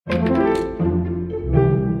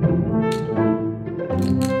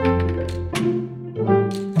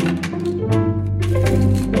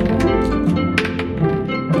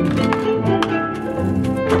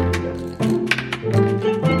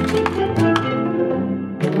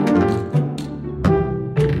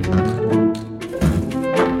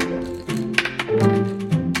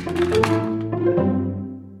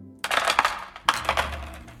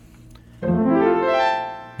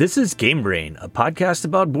This is Game Brain, a podcast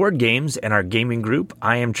about board games and our gaming group.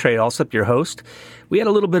 I am Trey Alsop, your host. We had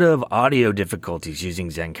a little bit of audio difficulties using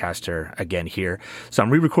Zencastr again here, so I'm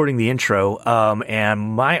re-recording the intro, and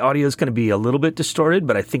my audio is going to be a little bit distorted,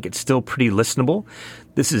 but I think it's still pretty listenable.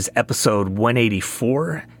 This is episode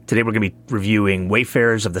 184. Today we're going to be reviewing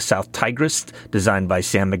Wayfarers of the South Tigris, designed by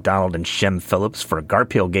Sam McDonald and Shem Phillips for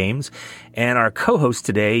Garphill Games. And our co-host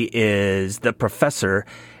today is the Professor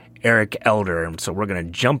Eric Elder. And so we're going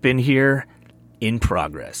to jump in here in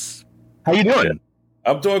progress. How you doing?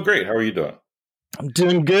 I'm doing great. How are you doing? I'm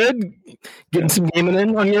doing good. Getting some gaming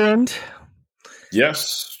in on your end?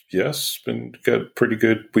 Yes. Been got pretty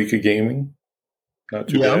good week of gaming. Not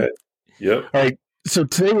too bad. Yep. All right. So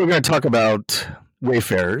today we're going to talk about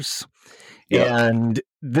Wayfarers. Yep. And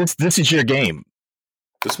this is your game.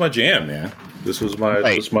 This is my jam, man. This was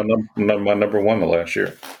my my number one the last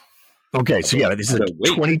year. Okay, so this is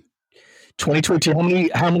 2022.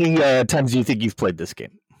 How many times do you think you've played this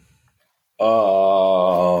game?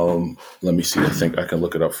 Let me see. I think I can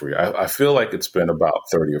look it up for you. I feel like it's been about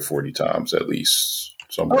 30 or 40 times at least.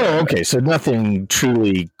 Somewhere. Oh, okay. So nothing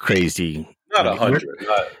truly crazy. Not 100.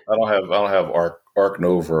 I don't have Arc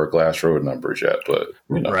Nova or Glass Road numbers yet, but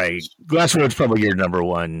right. Glass Road's probably your number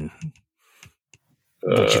one.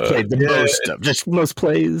 What you played the most of, just most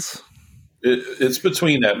plays. It's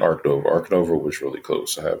between that and Arc Nova. Arc Nova was really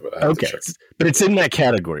close. I have okay, to check. But it's in that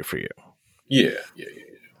category for you. Yeah.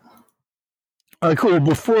 All right, cool.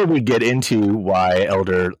 Before we get into why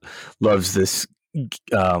Elder loves this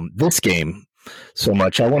game so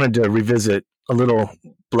much, I wanted to revisit a little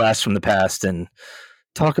blast from the past and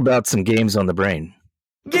talk about some games on the brain.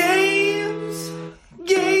 Games on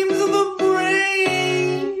the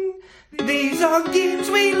brain. These are games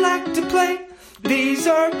we like to play. These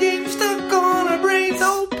are games stuck on our brains,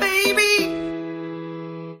 oh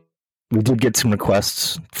baby. We did get some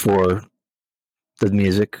requests for the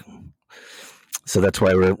music, so that's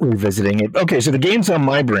why we're revisiting it. Okay, so the games on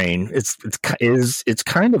my brain, it's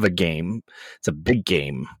kind of a game. It's a big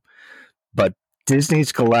game, but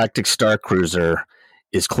Disney's Galactic Star Cruiser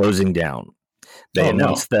is closing down. They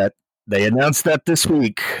announced that this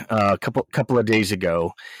week, a couple of days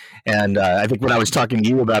ago. And I think when I was talking to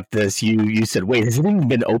you about this, you said, wait, has it even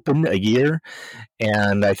been open a year?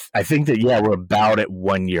 And I think that, we're about at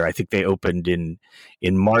 1 year. I think they opened in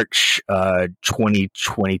March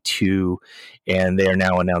 2022, and they are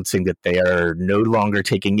now announcing that they are no longer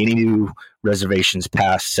taking any new reservations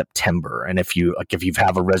past September. And if you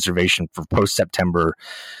have a reservation for post-September,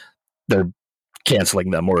 they're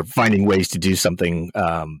canceling them or finding ways to do something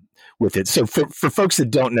with it. So for folks that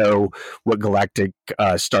don't know what Galactic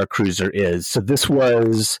Star Cruiser is, so this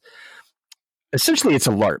was essentially, it's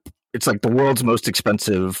a LARP. It's like the world's most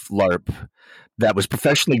expensive LARP that was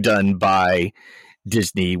professionally done by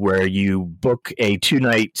Disney, where you book a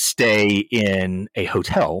 2-night stay in a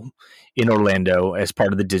hotel in Orlando as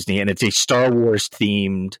part of the Disney, and it's a Star Wars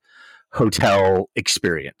themed hotel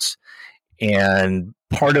experience. And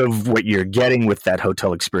part of what you're getting with that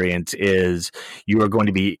hotel experience is you are going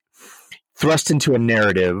to be thrust into a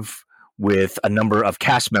narrative with a number of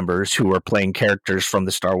cast members who are playing characters from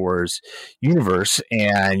the Star Wars universe,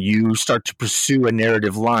 and you start to pursue a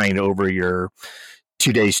narrative line over your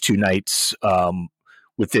 2 days, 2 nights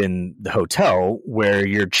within the hotel, where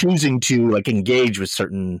you're choosing to engage with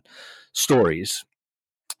certain stories.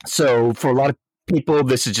 So for a lot of people,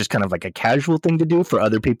 this is just kind of like a casual thing to do. For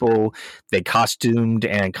other people, they costumed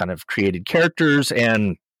and kind of created characters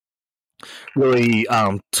and really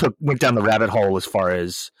went down the rabbit hole as far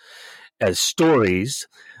as stories.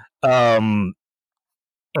 And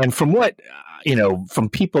from what from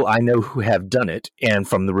people I know who have done it, and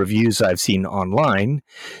from the reviews I've seen online,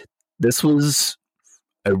 this was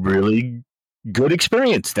a really good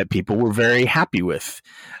experience that people were very happy with.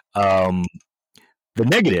 The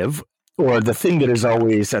negative, or the thing that is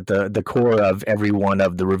always at the core of every one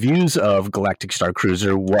of the reviews of Galactic Star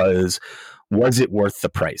Cruiser was it worth the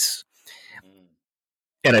price?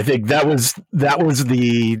 And I think that was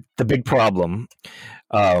the big problem,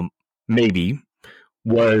 maybe,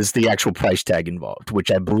 was the actual price tag involved,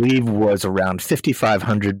 which I believe was around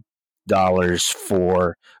 $5,500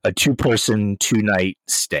 for a 2-person, 2-night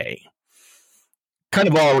stay. Kind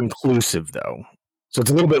of all-inclusive, though. So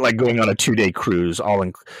it's a little bit like going on a 2-day cruise,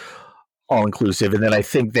 all-inclusive. And then I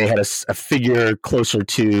think they had a figure closer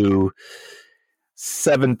to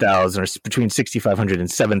 $7,000, or between $6,500 and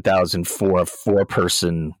 $7,000 for a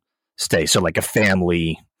 4-person stay. So like a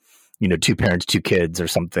family, 2 parents, 2 kids or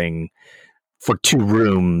something, for 2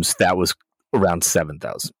 rooms, that was around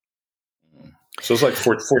 $7,000. So it's like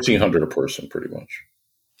 $1,400 a person, pretty much.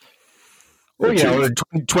 Or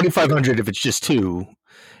 2,500 if it's just two.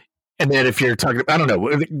 And then if you're talking, I don't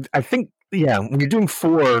know. I think, when you're doing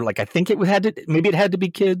 4, like I think it had to be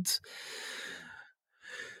kids.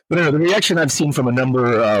 But I don't know, the reaction I've seen from a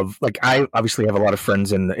number of, like, I obviously have a lot of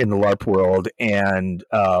friends in the LARP world, and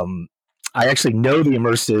I actually know the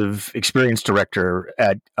immersive experience director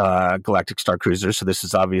at Galactic Star Cruiser. So this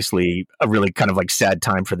is obviously a really kind of like sad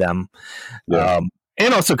time for them. Yeah.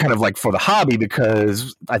 And also kind of like for the hobby,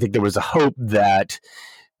 because I think there was a hope that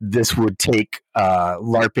this would take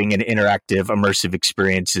LARPing and interactive immersive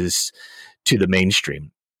experiences to the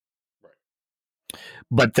mainstream. Right.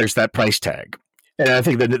 But there's that price tag. And I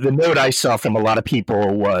think the note I saw from a lot of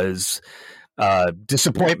people was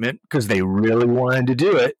disappointment, because they really wanted to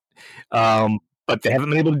do it, but they haven't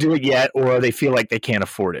been able to do it yet, or they feel like they can't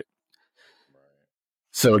afford it.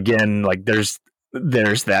 So again, like there's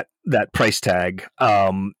that price tag.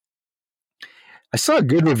 I saw a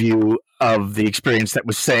good review of the experience that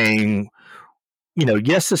was saying,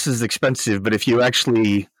 yes, this is expensive, but if you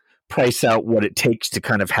actually price out what it takes to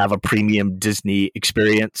kind of have a premium Disney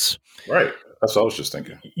experience, right? That's what I was just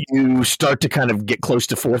thinking. You start to kind of get close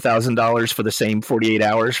to $4,000 for the same 48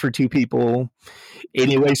 hours for 2 people.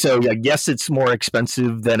 Anyway, so I guess it's more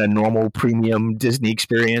expensive than a normal premium Disney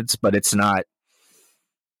experience, but it's not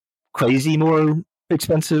crazy more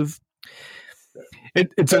expensive.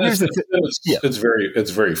 It's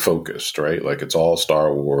very focused, right? Like it's all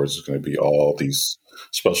Star Wars. It's going to be all these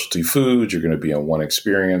specialty foods. You're going to be on one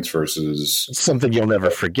experience versus something you'll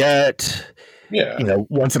never forget. Yeah,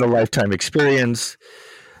 once in a lifetime experience.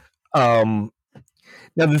 Now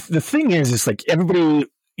the thing is like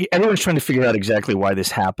everyone's trying to figure out exactly why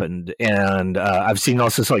this happened, and I've seen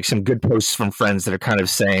also like some good posts from friends that are kind of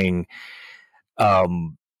saying,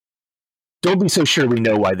 "Don't be so sure we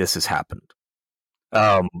know why this has happened."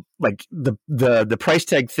 Like the price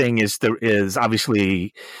tag thing is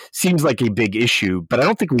obviously seems like a big issue, but I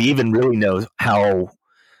don't think we even really know how,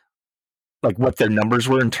 like what their numbers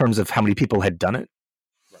were in terms of how many people had done it.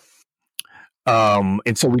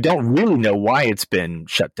 And so we don't really know why it's been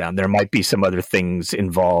shut down. There might be some other things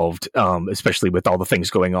involved, especially with all the things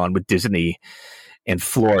going on with Disney and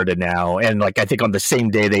Florida now. And like, I think on the same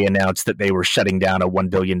day they announced that they were shutting down a $1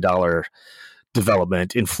 billion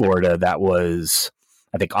development in Florida. That was,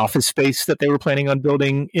 I think, office space that they were planning on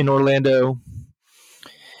building in Orlando.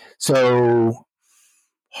 So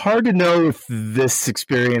hard to know if this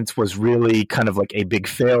experience was really kind of like a big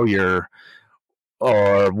failure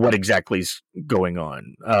or what exactly is going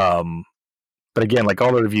on. But again, like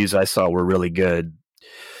all the reviews I saw were really good.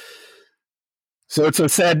 So it's a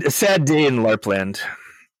sad day in LARPland.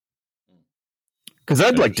 Because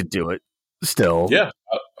I'd like to do it still. Yeah,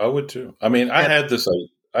 I would too. I mean, I had this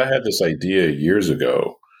idea years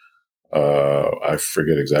ago. I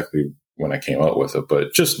forget exactly when I came up with it,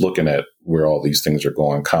 but just looking at where all these things are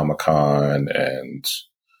going, Comic-Con and,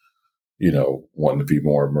 wanting to be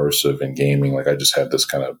more immersive in gaming. Like I just had this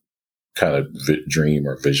kind of dream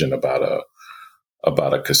or vision about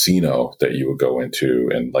a casino that you would go into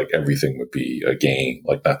and like everything would be a game,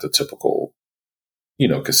 like not the typical,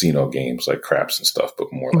 casino games like craps and stuff,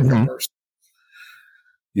 but more like immersive,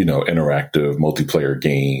 interactive multiplayer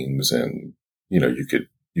games. And,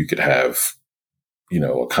 you could have,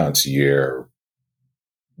 a concierge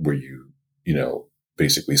where you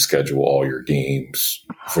basically schedule all your games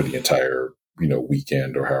for the entire,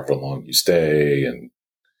 weekend or however long you stay. And,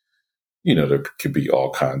 there could be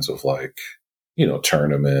all kinds of like,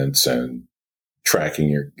 tournaments and tracking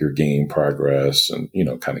your game progress and,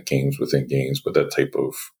 kind of games within games, but that type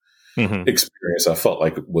of experience I felt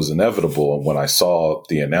like it was inevitable. And when I saw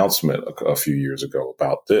the announcement a few years ago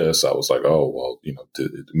about this, I was like, oh, well,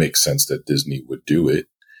 it makes sense that Disney would do it.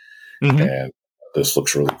 And this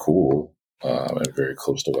looks really cool. And very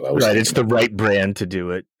close to what I was thinking. It's the right brand to do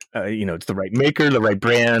it. It's the right maker, the right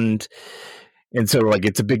brand. And so like,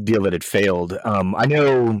 it's a big deal that it failed. I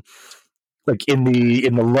know like in the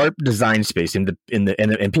LARP design space, and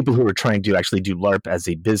people who are trying to actually do LARP as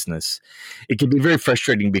a business, it can be very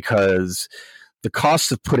frustrating because the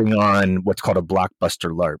costs of putting on what's called a blockbuster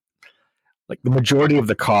LARP, like the majority of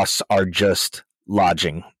the costs are just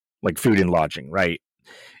lodging, like food and lodging, right?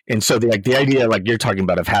 And so the idea, like you're talking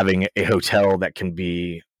about, of having a hotel that can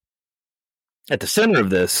be at the center of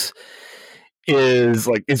this is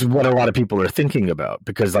what a lot of people are thinking about,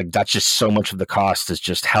 because like that's just so much of the cost is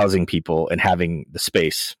just housing people and having the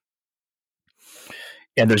space.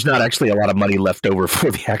 And there's not actually a lot of money left over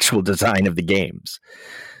for the actual design of the games.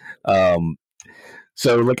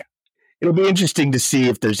 So like, it'll be interesting to see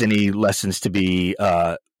if there's any lessons to be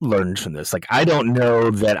learned from this. Like, I don't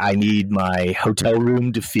know that I need my hotel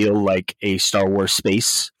room to feel like a Star Wars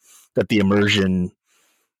space, that the immersion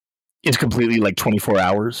is completely like 24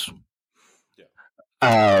 hours.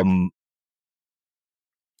 Yeah.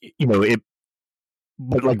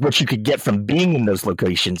 But like what you could get from being in those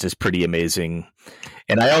locations is pretty amazing.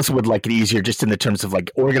 And I also would like it easier just in the terms of like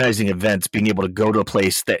organizing events, being able to go to a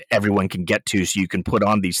place that everyone can get to so you can put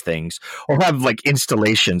on these things, or have like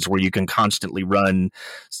installations where you can constantly run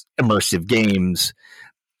immersive games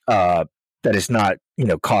that is not,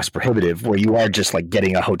 cost prohibitive, where you are just like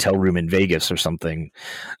getting a hotel room in Vegas or something.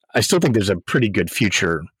 I still think there's a pretty good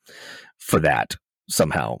future for that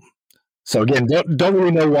somehow. So again, don't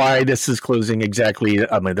really know why this is closing exactly.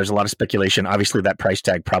 I mean, there's a lot of speculation. Obviously, that price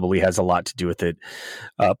tag probably has a lot to do with it.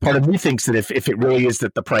 Part of me thinks that if it really is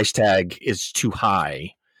that the price tag is too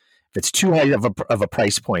high, if it's too high of a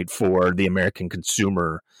price point for the American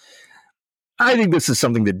consumer, I think this is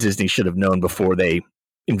something that Disney should have known before they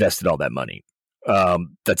invested all that money.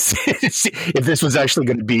 If this was actually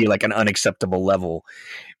going to be like an unacceptable level,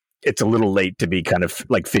 it's a little late to be kind of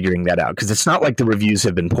like figuring that out, because it's not like the reviews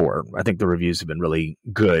have been poor. I think the reviews have been really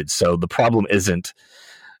good. So the problem isn't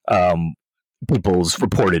people's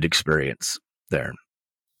reported experience there.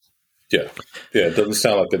 Yeah. It doesn't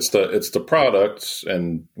sound like it's the product,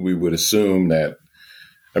 and we would assume that.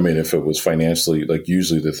 I mean, if it was financially, like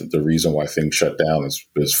usually the reason why things shut down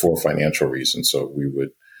is for financial reasons. So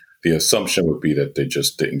the assumption would be that they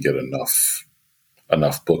just didn't get enough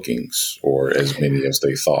bookings, or as many as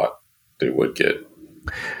they thought they would get,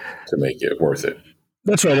 to make it worth it.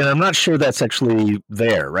 That's right. And I'm not sure that's actually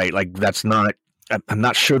there, right? Like I'm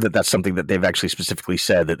not sure that that's something that they've actually specifically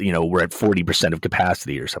said, that, we're at 40% of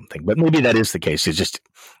capacity or something, but maybe that is the case. It's just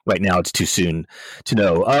right now it's too soon to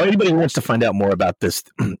know. Anybody who wants to find out more about this,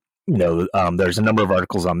 there's a number of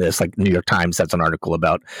articles on this, like New York Times has an article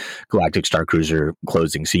about Galactic Star Cruiser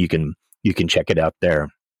closing. So you can check it out there.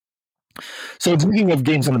 So speaking of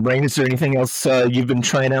games on the brain, is there anything else you've been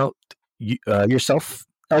trying out yourself,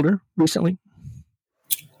 Elder, recently?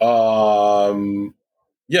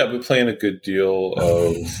 Yeah, I've been playing a good deal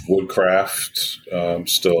of Woodcraft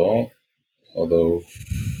still, although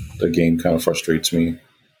the game kind of frustrates me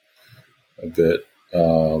a bit.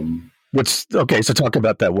 So talk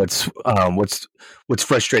about that. What's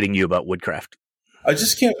frustrating you about Woodcraft? I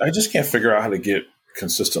just can't figure out how to get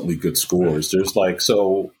consistently good scores. There's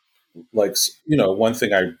one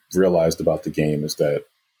thing I realized about the game is that,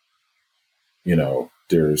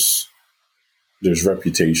 there's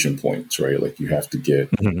reputation points, right? Like you have to get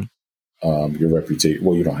your reputation.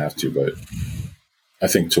 Well, you don't have to, but I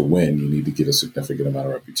think to win, you need to get a significant amount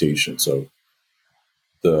of reputation. So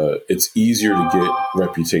it's easier to get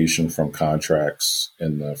reputation from contracts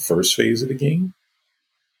in the first phase of the game.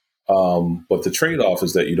 But the trade-off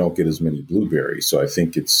is that you don't get as many blueberries. So I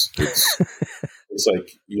think it's like,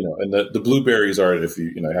 and the blueberries are, if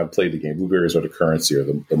you have played the game, blueberries are the currency, or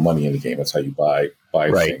the money in the game. That's how you buy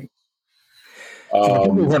right. things. For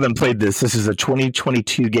people who haven't played this is a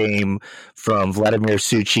 2022 game from Vladimir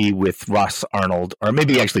Suchy with Ross Arnold, or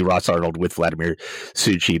maybe actually Ross Arnold with Vladimir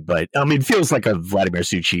Suchy. But it feels like a Vladimir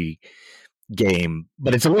Suchy game,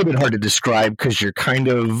 but it's a little bit hard to describe because you're kind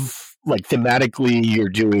of like thematically you're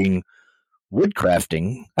doing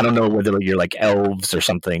woodcrafting. I don't know whether you're like elves or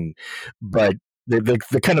something, but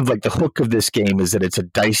the kind of like the hook of this game is that it's a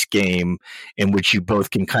dice game in which you both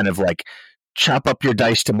can kind of like chop up your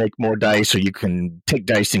dice to make more dice, or you can take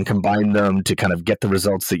dice and combine them to kind of get the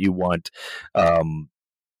results that you want.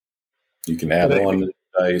 You can add on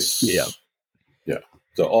dice. Yeah.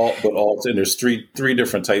 So and there's three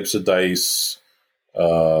different types of dice.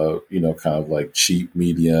 Kind of like cheap,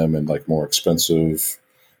 medium, and like more expensive,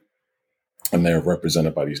 and they're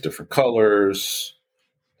represented by these different colors.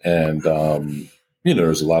 And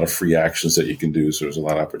there's a lot of free actions that you can do. So there's a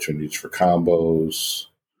lot of opportunities for combos.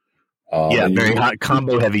 Very hot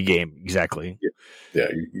combo heavy game. Exactly. Yeah,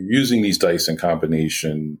 you're using these dice in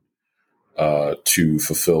combination to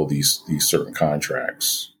fulfill these certain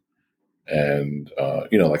contracts, and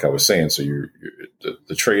like I was saying, so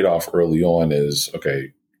the trade off early on is,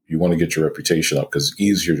 okay, you want to get your reputation up because it's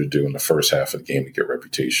easier to do in the first half of the game to get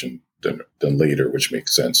reputation than later, which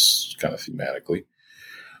makes sense kind of thematically.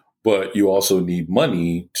 But you also need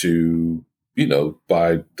money to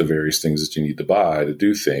buy the various things that you need to buy to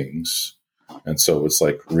do things. And so it's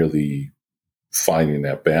like really finding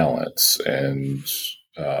that balance, and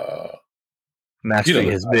mastery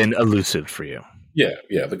has been elusive for you. Yeah.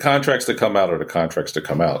 The contracts that come out are the contracts that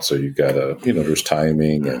come out. So you've got to, there's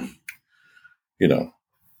timing, and,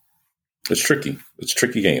 it's tricky. It's a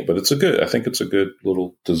tricky game, but I think it's a good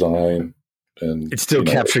little design. And it's still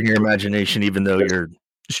capturing your imagination, even though you're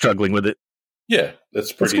struggling with it. Yeah,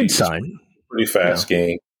 that's pretty. That's a good sign. Pretty fast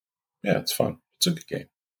game. Yeah, it's fun. It's a good game.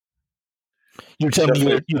 You're telling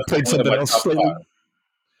me you played something else lately?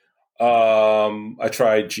 I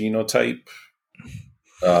tried Genotype,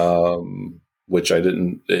 which I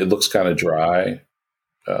didn't. It looks kind of dry.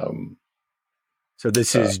 So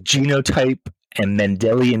this is Genotype and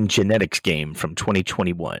Mendelian Genetics game from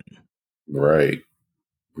 2021. Right.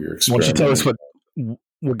 Why don't you tell us what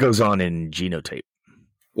goes on in Genotype?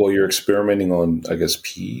 Well, you're experimenting on, I guess,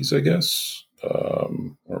 peas, or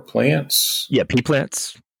plants. Yeah, pea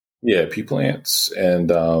plants. Yeah, pea plants.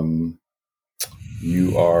 And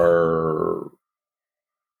you are,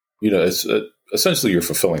 it's essentially you're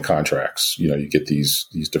fulfilling contracts. You get these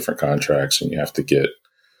different contracts, and you have to get,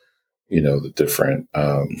 the different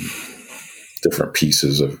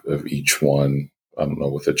pieces of each one. I don't know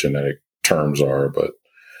what the genetic terms are, but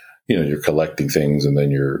you're collecting things, and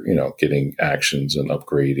then you're getting actions and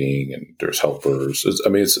upgrading, and there's helpers.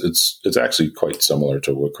 It's actually quite similar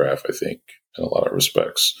to Woodcraft, I think, in a lot of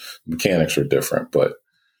respects. The mechanics are different, but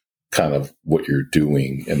kind of what you're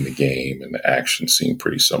doing in the game and the actions seem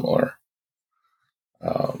pretty similar.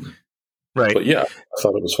 Right. But yeah, I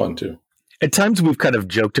thought it was fun too. At times we've kind of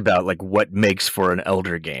joked about like what makes for an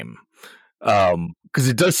elder game. Because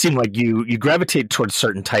it does seem like you gravitate towards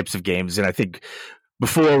certain types of games. And I think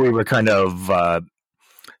before we were kind of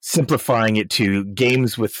simplifying it to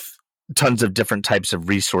games with tons of different types of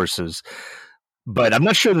resources. But I'm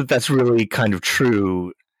not sure that that's really kind of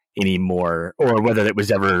true anymore, or whether it was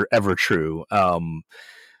ever true. But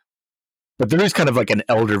there is kind of like an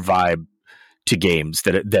elder vibe to games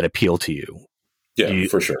that appeal to you. Yeah,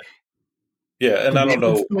 for sure. Yeah, and I don't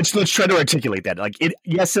know. Let's try to articulate that. Like,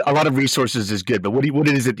 yes, a lot of resources is good, but what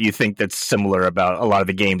is it that you think that's similar about a lot of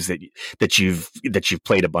the games that you've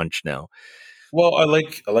played a bunch now? Well, I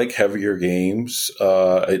like heavier games.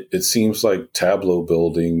 It seems like tableau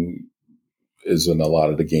building is in a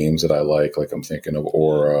lot of the games that I like. Like I'm thinking of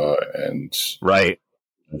Aura and right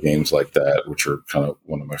games like that, which are kind of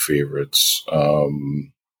one of my favorites.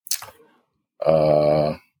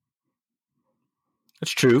 That's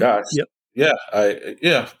true. Gosh, yep. Yeah,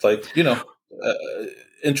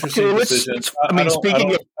 interesting decisions. I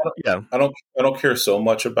don't care so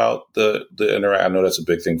much about the interact. I know that's a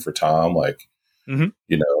big thing for Tom, like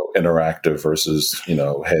interactive versus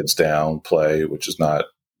heads down play, which is not.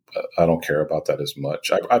 I don't care about that as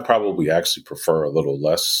much. I probably actually prefer a little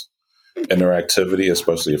less interactivity,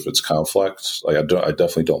 especially if it's conflict. Like I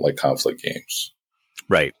definitely don't like conflict games.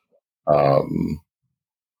 Right.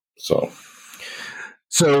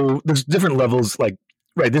 So there's different levels, like,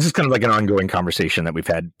 right, this is kind of like an ongoing conversation that we've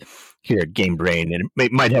had here at Game Brain, and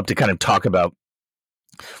it might help to kind of talk about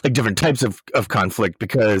like different types of conflict,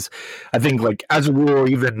 because I think like as a rule,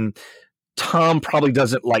 even Tom probably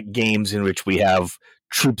doesn't like games in which we have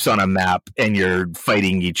troops on a map and you're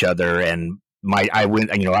fighting each other, and I win,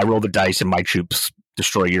 I roll the dice and my troops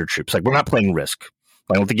destroy your troops. Like, we're not playing Risk.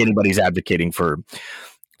 I don't think anybody's advocating for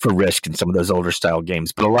Risk in some of those older style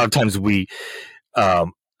games, but a lot of times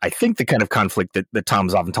I think the kind of conflict that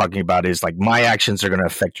Tom's often talking about is like, my actions are going to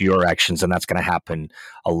affect your actions, and that's going to happen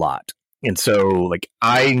a lot. And so like,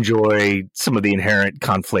 I enjoy some of the inherent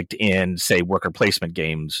conflict in, say, worker placement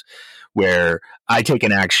games, where I take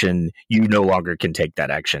an action, you no longer can take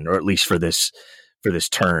that action, or at least for this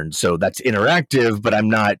turn. So that's interactive, but I'm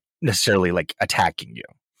not necessarily like attacking you.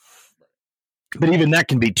 But even that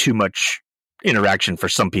can be too much interaction for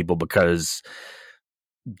some people, because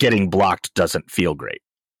getting blocked doesn't feel great.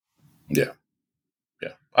 Yeah.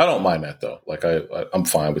 I don't mind that though. Like I'm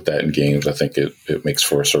fine with that in games. I think it makes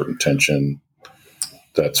for a certain tension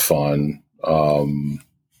that's fun.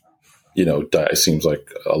 It seems like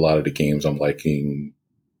a lot of the games I'm liking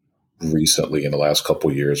recently in the last couple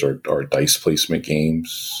of years are dice placement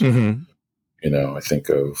games. Mm-hmm. I think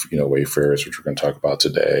of Wayfarers, which we're going to talk about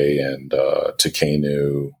today, and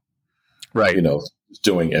Tikenu. Right.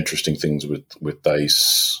 Doing interesting things with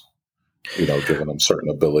dice. Giving them certain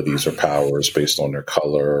abilities or powers based on their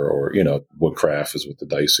color, or Woodcraft is with the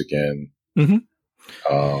dice again. Mm-hmm.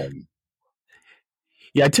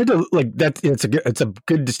 Yeah, I tend to like that. It's a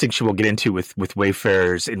good distinction we'll get into with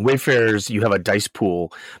Wayfarers. In Wayfarers, you have a dice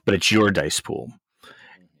pool, but it's your dice pool.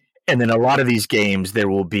 And then a lot of these games, there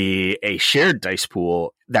will be a shared dice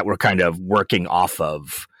pool that we're kind of working off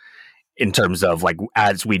of, in terms of like,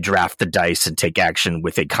 as we draft the dice and take action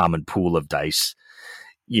with a common pool of dice.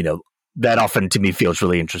 That often to me feels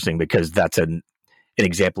really interesting, because that's an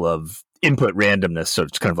example of input randomness. So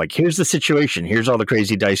it's kind of like, here's the situation, here's all the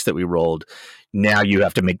crazy dice that we rolled. Now you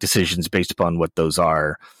have to make decisions based upon what those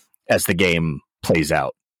are. as the game plays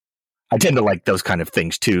out. I tend to like those kind of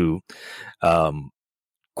things too,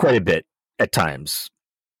 quite a bit at times,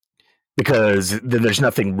 because there's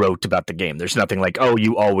nothing rote about the game. There's nothing like, oh,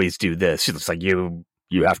 you always do this. It's like you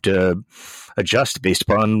have to adjust based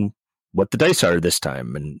upon what the dice are this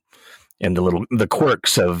time, and the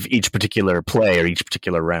quirks of each particular play or each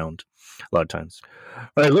particular round. A lot of times.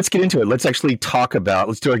 All right, let's get into it. Let's actually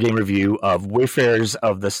let's do our game review of Wayfarers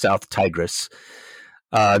of the South Tigris.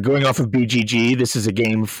 Going off of BGG, this is a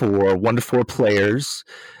game for 1 to 4 players.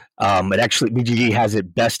 BGG has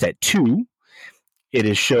it best at 2. It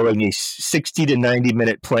is showing a 60 to 90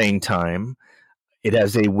 minute playing time. It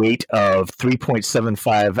has a weight of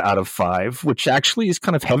 3.75 out of 5, which actually is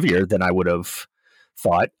kind of heavier than I would have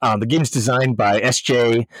thought. The game is designed by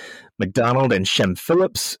S.J. McDonald and Shem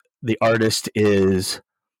Phillips. The artist is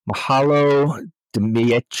Mahalo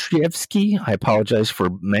Dmitrievsky. I apologize for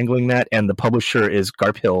mangling that. And the publisher is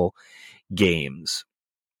Garphill Games.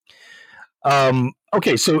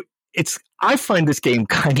 Okay, so I find this game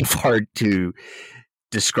kind of hard to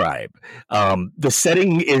describe. The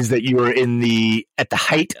setting is that you are at the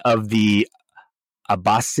height of the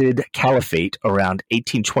Abbasid Caliphate around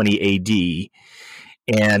 1820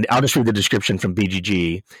 AD. And I'll just read the description from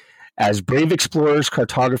BGG. As brave explorers,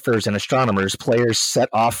 cartographers, and astronomers, players set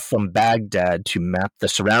off from Baghdad to map the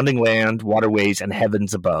surrounding land, waterways, and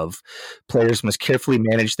heavens above. Players must carefully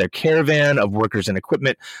manage their caravan of workers and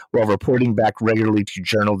equipment while reporting back regularly to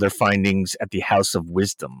journal their findings at the House of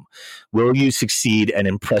Wisdom. Will you succeed in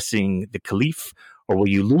impressing the Caliph, or will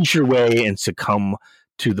you lose your way and succumb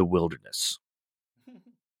to the wilderness?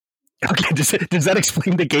 Okay, does that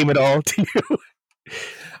explain the game at all to you?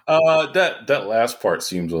 That last part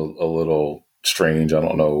seems a little strange. I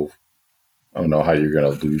don't know how you're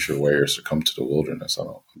going to lose your way or succumb to the wilderness. I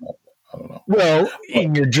don't know. Well,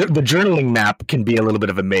 the journaling map can be a little bit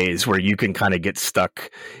of a maze where you can kind of get stuck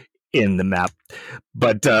in the map.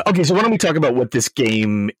 But okay, so why don't we talk about what this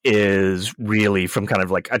game is really from kind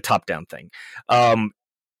of like a top-down thing.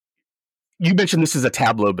 You mentioned this is a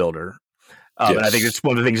tableau builder. Yes. And I think it's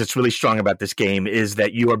one of the things that's really strong about this game is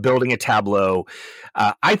that you are building a tableau.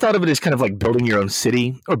 I thought of it as kind of like building your own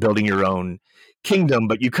city or building your own kingdom,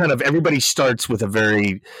 but everybody starts with a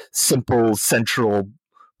very simple central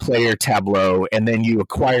player tableau, and then you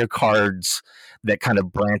acquire cards that kind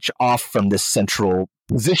of branch off from this central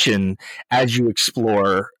position as you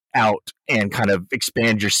explore out and kind of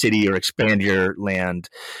expand your city or expand your land.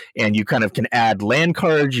 And you kind of can add land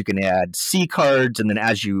cards, you can add sea cards, and then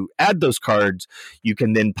as you add those cards, you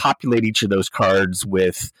can then populate each of those cards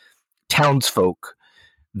with townsfolk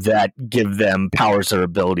that give them powers or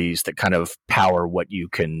abilities that kind of power what you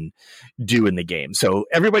can do in the game. So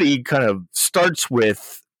everybody kind of starts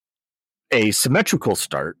with a symmetrical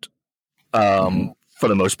start. For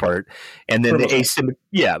the most part, and then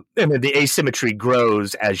the asymmetry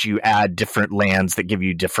grows as you add different lands that give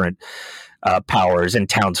you different powers and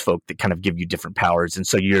townsfolk that kind of give you different powers. And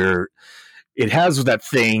so it has that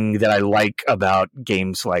thing that I like about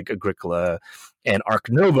games like Agricola and Ark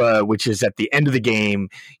Nova, which is at the end of the game,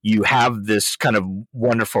 you have this kind of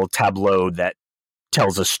wonderful tableau that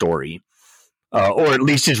tells a story, or at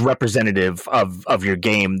least is representative of your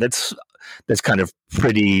game. That's kind of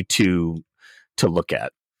pretty to look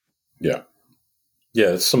at. Yeah.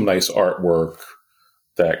 It's some nice artwork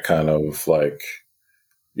that kind of like,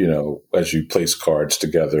 as you place cards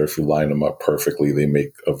together, if you line them up perfectly, they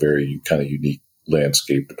make a very kind of unique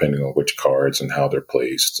landscape depending on which cards and how they're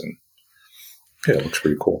placed. And it looks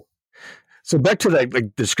pretty cool. So back to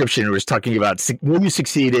that description, it was talking about, will you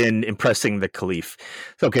succeed in impressing the Caliph?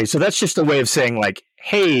 Okay, so that's just a way of saying like,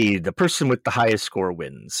 hey, the person with the highest score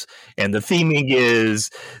wins. And the theming is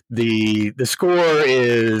the score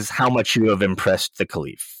is how much you have impressed the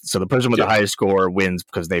Caliph. So the person with the highest score wins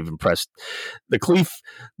because they've impressed the Caliph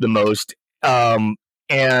the most.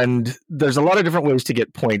 And there's a lot of different ways to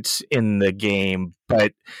get points in the game,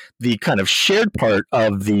 but the kind of shared part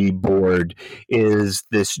of the board is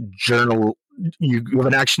this journal. You have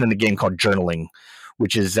an action in the game called journaling,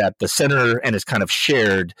 which is at the center and is kind of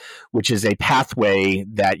shared, which is a pathway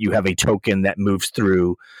that you have a token that moves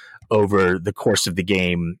through over the course of the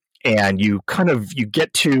game. And you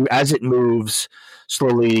get to, as it moves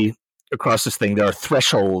slowly across this thing, there are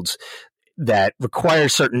thresholds that require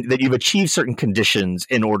that you've achieved certain conditions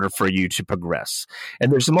in order for you to progress.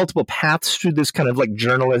 And there's multiple paths through this kind of like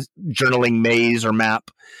journaling maze or map.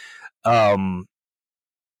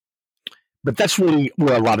 But that's really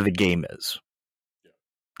where a lot of the game is.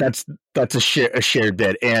 That's a shared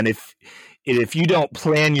bit. And if you don't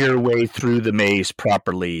plan your way through the maze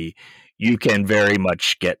properly, you can very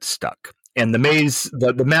much get stuck. And the maze,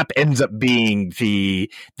 the map ends up being the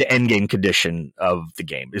end game condition of the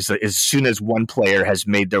game. Is as soon as one player has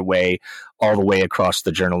made their way all the way across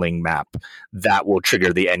the journaling map, that will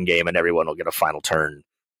trigger the end game, and everyone will get a final turn.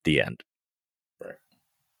 The end. Right.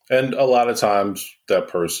 And a lot of times, that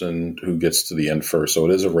person who gets to the end first, so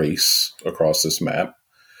it is a race across this map.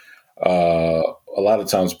 A lot of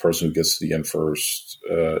times, the person who gets to the end first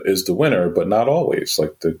is the winner, but not always.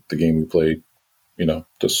 Like the game we played,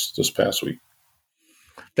 this past week.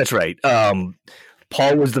 That's right.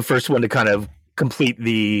 Paul was the first one to kind of complete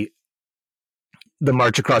the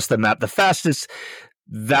march across the map the fastest.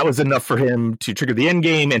 That was enough for him to trigger the end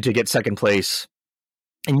game and to get second place.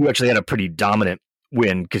 And you actually had a pretty dominant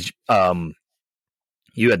win because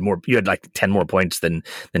you had like 10 more points than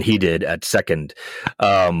he did at second.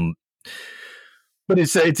 But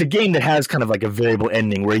it's a game that has kind of like a variable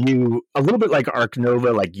ending where you, a little bit like Ark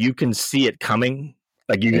Nova, like you can see it coming.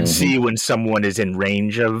 Like you can see when someone is in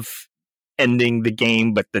range of ending the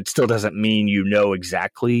game, but that still doesn't mean you know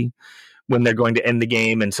exactly when they're going to end the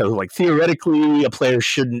game. And so like theoretically, a player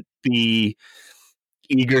shouldn't be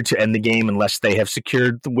eager to end the game unless they have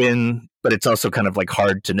secured the win. But it's also kind of like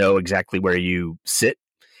hard to know exactly where you sit.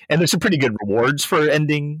 And there's some pretty good rewards for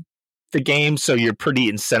ending the game. So you're pretty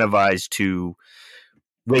incentivized to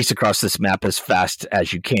race across this map as fast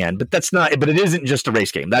as you can, but it isn't just a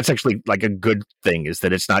race game. That's actually like a good thing, is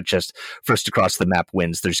that it's not just first across the map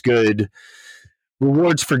wins. There's good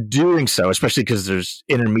rewards for doing so, especially because there's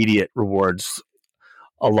intermediate rewards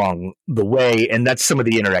along the way. And that's some of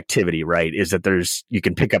the interactivity, right? Is that you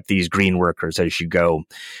can pick up these green workers as you go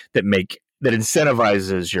that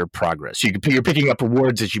incentivizes your progress. You're picking up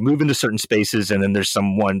rewards as you move into certain spaces, and then there's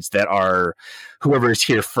some ones that are whoever is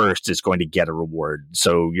here first is going to get a reward.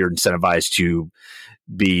 So you're incentivized to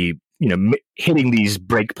be, hitting these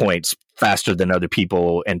breakpoints faster than other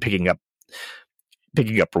people and picking up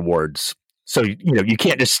rewards. So you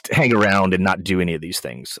can't just hang around and not do any of these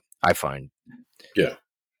things, I find. Yeah.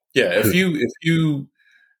 If you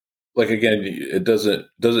like, again, it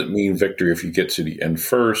doesn't mean victory if you get to the end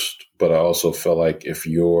first, but I also feel like if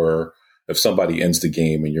somebody ends the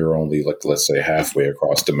game and you're only, like, let's say halfway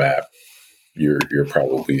across the map, you're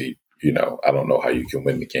probably, I don't know how you can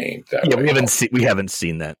win the game that way. We haven't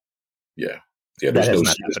seen that. Yeah.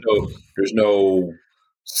 There's no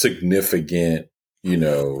significant,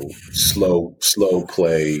 slow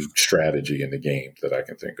play strategy in the game that I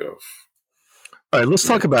can think of. All right, let's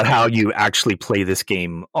talk about how you actually play this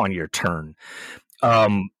game on your turn.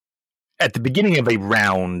 At the beginning of a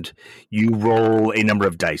round, you roll a number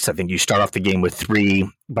of dice. I think you start off the game with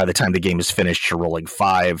 3. By the time the game is finished, you're rolling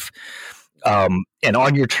 5. And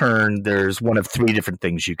on your turn, there's one of 3 different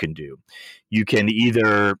things you can do. You can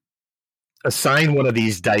either assign one of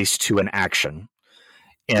these dice to an action.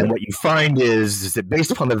 And what you find is that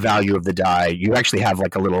based upon the value of the die, you actually have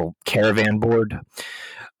like a little caravan board.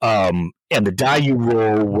 And the die you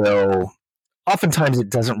roll will, oftentimes it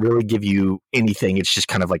doesn't really give you anything. It's just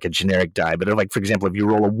kind of like a generic die. But like, for example, if you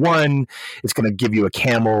roll a 1, it's going to give you a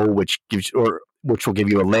camel, which will give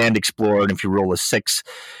you a land explorer. And if you roll a 6,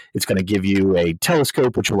 it's going to give you a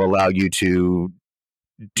telescope, which will allow you to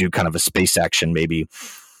do kind of a space action maybe.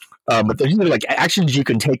 But there's either like actions you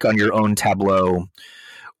can take on your own tableau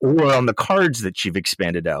or on the cards that you've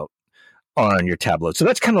expanded out on your tableau. So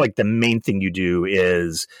that's kind of like the main thing you do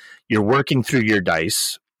is you're working through your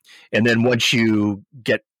dice. And then once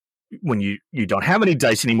when you don't have any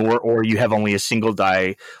dice anymore, or you have only a single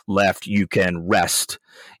die left, you can rest.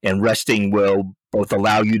 And resting will both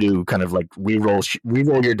allow you to kind of like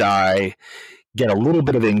reroll your die, get a little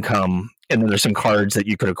bit of income. And then there's some cards that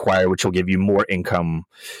you could acquire, which will give you more income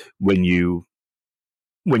when you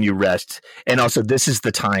rest. And also, this is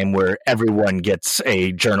the time where everyone gets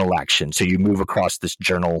a journal action. So you move across this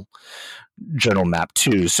journal map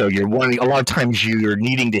too. So a lot of times you're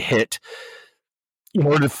needing to hit, in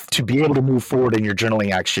order to be able to move forward in your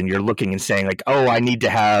journaling action, you're looking and saying like, oh, I need to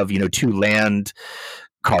have, 2 land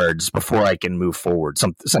cards before I can move forward,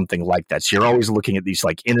 something like that. So you're always looking at these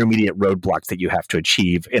like intermediate roadblocks that you have to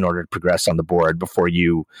achieve in order to progress on the board before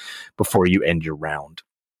you end your round.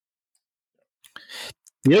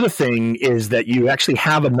 The other thing is that you actually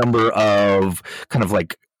have a number of kind of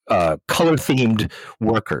like color-themed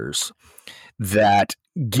workers that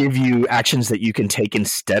give you actions that you can take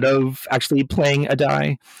instead of actually playing a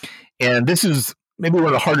die. And this is maybe one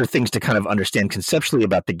of the harder things to kind of understand conceptually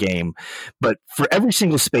about the game. But for every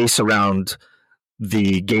single space around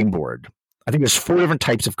the game board, I think there's 4 different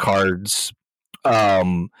types of cards.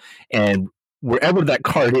 And wherever that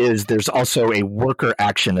card is, there's also a worker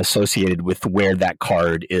action associated with where that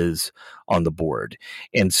card is on the board.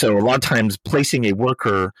 And so a lot of times placing a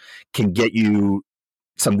worker can get you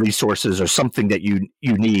some resources or something that you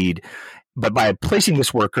need. But by placing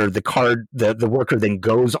this worker, the worker then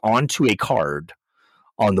goes onto a card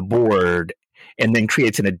on the board and then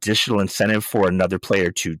creates an additional incentive for another player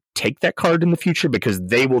to take that card in the future, because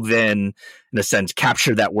they will then, in a sense,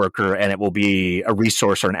 capture that worker, and it will be a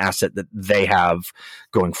resource or an asset that they have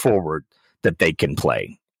going forward that they can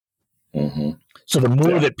play. Mm-hmm. So the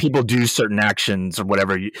more that people do certain actions or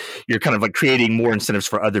whatever, you're kind of like creating more incentives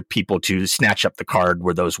for other people to snatch up the card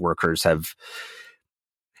where those workers have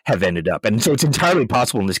ended up. And so it's entirely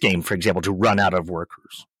possible in this game, for example, to run out of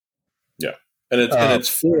workers. Yeah. And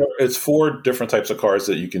it's four different types of cards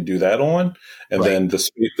that you can do that on, and then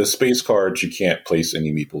the space cards you can't place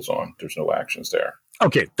any meeples on. There's no actions there.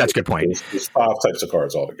 Okay, that's a good point. There's 5 types of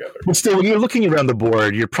cards altogether. But still, when you're looking around the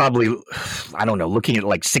board, you're probably, I don't know, looking at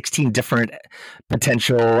like 16 different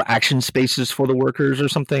potential action spaces for the workers or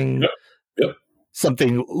something. Yep.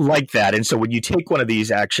 Something like that. And so when you take one of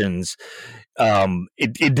these actions,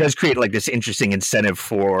 it does create like this interesting incentive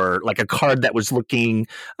for like a card that was looking,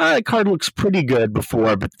 a card looks pretty good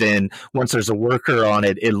before, but then once there's a worker on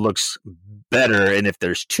it, it looks better. And if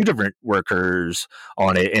there's 2 different workers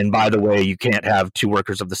on it, and by the way, you can't have 2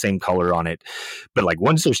 workers of the same color on it, but like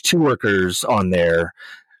once there's 2 workers on there,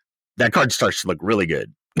 that card starts to look really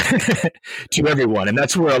good to everyone. And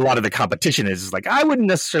that's where a lot of the competition is like, I wouldn't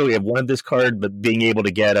necessarily have wanted this card, but being able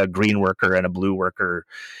to get a green worker and a blue worker,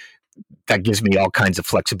 that gives me all kinds of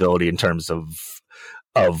flexibility in terms of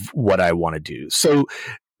what I want to do. So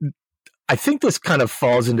I think this kind of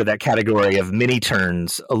falls into that category of mini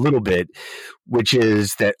turns a little bit, which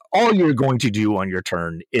is that all you're going to do on your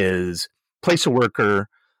turn is place a worker,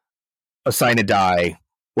 assign a die,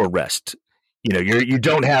 or rest. You know, you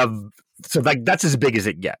don't have, so like that's as big as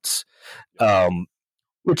it gets,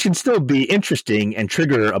 which can still be interesting and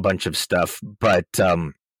trigger a bunch of stuff, but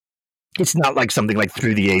it's not like something like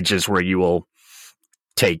Through the Ages where you will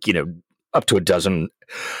take, up to a dozen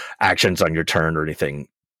actions on your turn or anything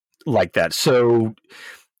like that. So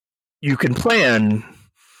you can plan,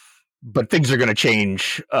 but things are going to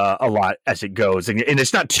change a lot as it goes. And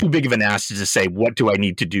it's not too big of an ask to say, what do I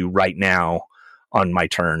need to do right now on my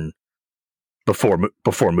turn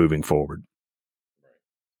before moving forward?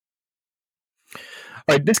 All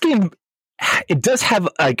right, this game, it does have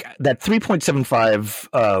like that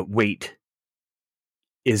 3.75 weight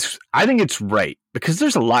is, I think it's right, because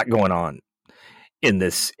there's a lot going on in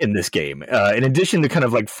this game. In addition to kind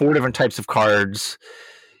of like 4 different types of cards,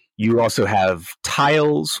 you also have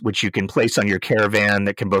tiles, which you can place on your caravan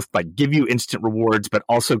that can both like give you instant rewards, but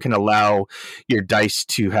also can allow your dice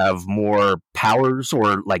to have more powers,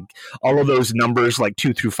 or like all of those numbers like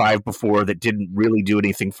 2 through 5 before that didn't really do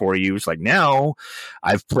anything for you. It's like, now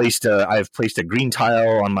I've placed a green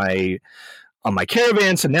tile on my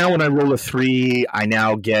caravan, so now when I roll a 3, I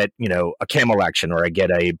now get, a camel action, or I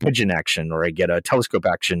get a pigeon action, or I get a telescope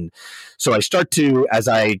action. So as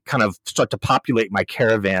I kind of start to populate my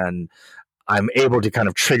caravan, I'm able to kind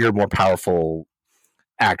of trigger more powerful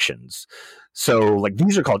actions. So like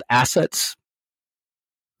these are called assets.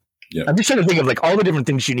 Yeah. I'm just trying to think of like all the different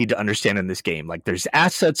things you need to understand in this game. Like there's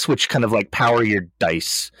assets which kind of like power your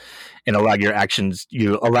dice and allow your actions,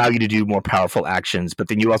 allow you to do more powerful actions. But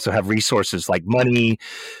then you also have resources like money,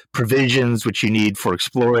 provisions, which you need for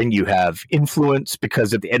exploring. You have influence,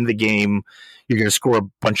 because at the end of the game, you're going to score a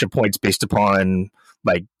bunch of points based upon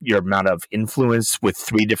like your amount of influence with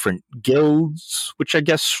 3 different guilds, which I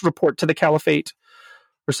guess report to the Caliphate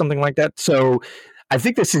or something like that. So I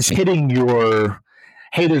think this is hitting your,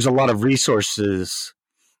 hey, there's a lot of resources,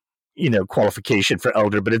 qualification for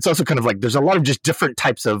Elder, but it's also kind of like there's a lot of just different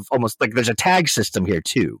types of, almost like there's a tag system here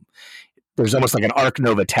too. There's almost like an Arc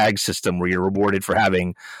Nova tag system where you're rewarded for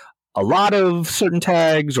having a lot of certain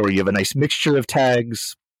tags, or you have a nice mixture of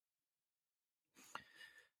tags.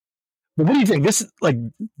 But what do you think?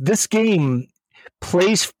 This game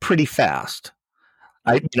plays pretty fast.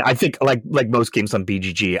 I think like most games on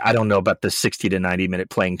BGG, I don't know about the 60 to 90 minute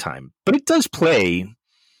playing time, but it does play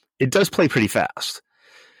pretty fast.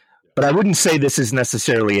 But I wouldn't say this is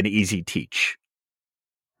necessarily an easy teach.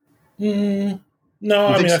 No,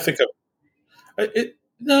 I mean, I think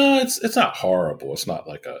it's not horrible. It's not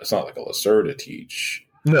like a Lacerda teach.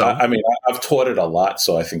 No, I mean, I've taught it a lot,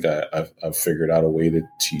 so I think I've figured out a way to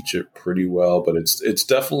teach it pretty well. But it's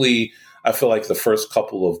definitely, I feel like the first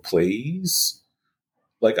couple of plays,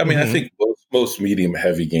 like, I mean, I think most medium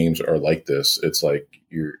heavy games are like this. It's like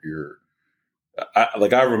you're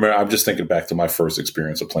I remember, I'm just thinking back to my first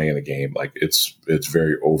experience of playing a game. Like it's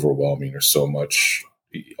very overwhelming. There's so much,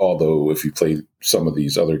 although if you play some of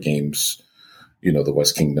these other games, the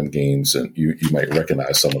West Kingdom games, and you might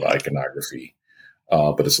recognize some of the iconography.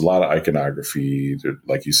 But it's a lot of iconography.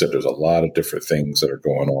 Like you said, there's a lot of different things that are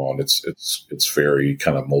going on. It's very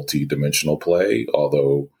kind of multi-dimensional play,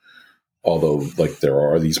 although like there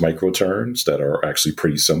are these micro turns that are actually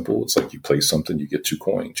pretty simple. It's like you play something, you get 2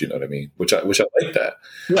 coins. You know what I mean? Which I like that.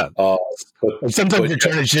 Yeah. But sometimes your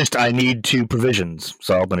turn is just, I need 2 provisions,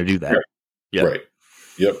 so I'm going to do that. Right. Yeah. Right.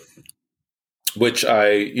 Yep. Which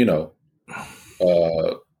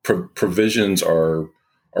provisions are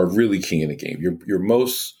really key in a game. Your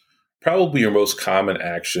most common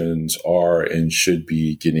actions are and should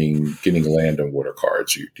be getting land and water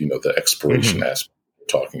cards. The exploration aspect we're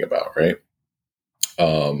talking about, right?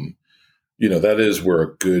 That is where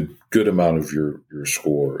a good amount of your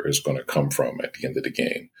score is going to come from at the end of the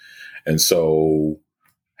game. And so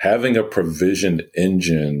having a provision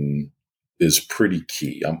engine is pretty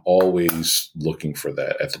key. I'm always looking for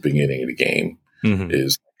that at the beginning of the game.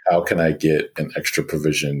 Is how can I get an extra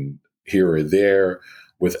provision here or there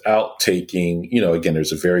without taking, again,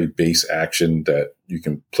 there's a very base action that you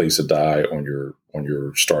can place a die on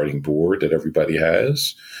your starting board that everybody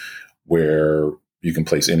has, where you can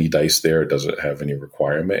place any dice there. It doesn't have any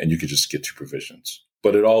requirement, and you can just get 2 provisions.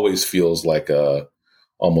 But it always feels like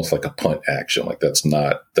almost like a punt action. Like that's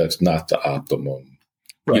not the optimum.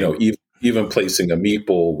 Right. Even placing a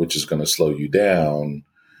meeple, which is going to slow you down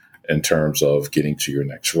in terms of getting to your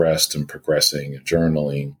next rest and progressing and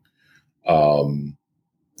journaling,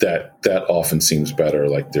 that often seems better.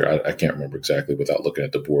 Like I can't remember exactly without looking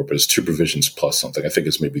at the board, but it's 2 provisions plus something. I think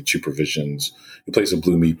it's maybe 2 provisions. You place a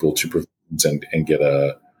blue meeple, 2 provisions, and get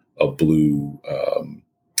a blue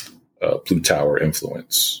tower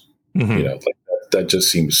influence. Like that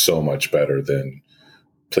just seems so much better than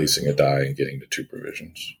placing a die and getting the 2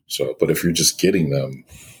 provisions. So, but if you're just getting them,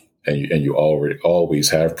 and you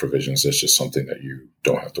always have provisions, that's just something that you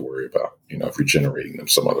don't have to worry about, if you're generating them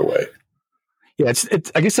some other way. Yeah,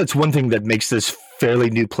 it's. I guess that's one thing that makes this fairly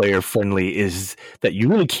new player friendly, is that you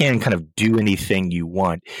really can kind of do anything you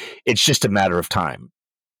want. It's just a matter of time.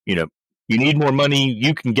 You need more money,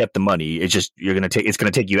 you can get the money. It's just it's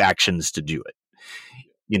going to take you actions to do it.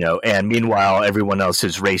 And meanwhile, everyone else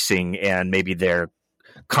is racing, and maybe they're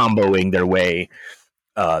comboing their way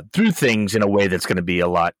through things in a way that's going to be a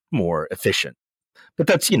lot more efficient. But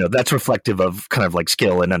that's reflective of kind of like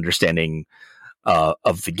skill and understanding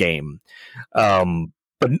of the game.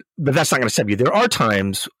 But that's not going to save you. There are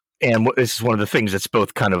times, and this is one of the things that's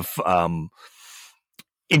both kind of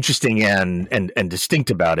interesting and distinct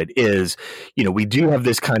about it is, we do have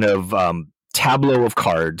this kind of tableau of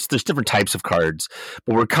cards. There's different types of cards,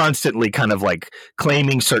 but we're constantly kind of like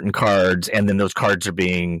claiming certain cards, and then those cards are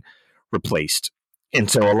being replaced. And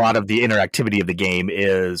so a lot of the interactivity of the game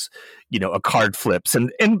is, a card flips. And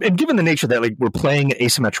given the nature that like we're playing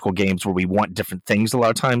asymmetrical games where we want different things a lot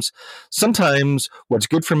of times, sometimes what's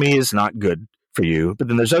good for me is not good for you. But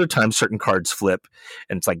then there's other times certain cards flip,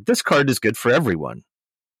 and it's like, this card is good for everyone.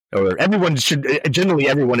 Or everyone is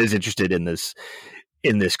interested in this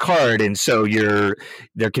card. And so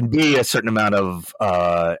there can be a certain amount of,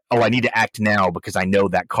 I need to act now because I know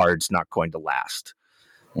that card's not going to last.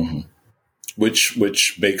 Mm-hmm. Which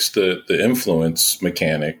makes the influence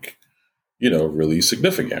mechanic, really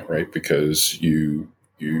significant, right? Because you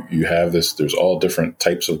have this. There's all different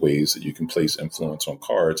types of ways that you can place influence on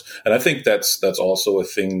cards, and I think that's also a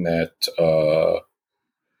thing that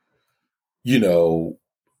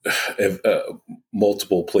if,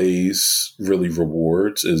 multiple plays really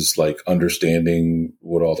rewards, is like understanding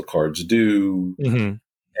what all the cards do. Mm-hmm.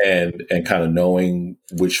 And kind of knowing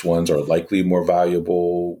which ones are likely more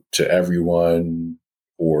valuable to everyone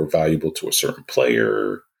or valuable to a certain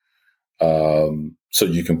player. So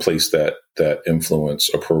you can place that influence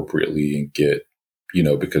appropriately and get,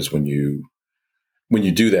 because when you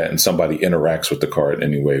do that and somebody interacts with the card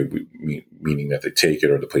anyway, meaning that they take it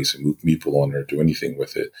or they place a meeple on it or do anything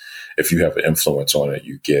with it, if you have an influence on it,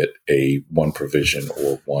 you get a 1 provision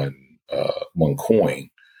or one coin,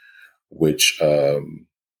 which,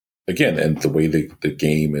 again, and the way the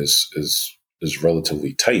game is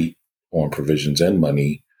relatively tight on provisions and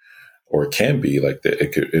money, or it can be like that.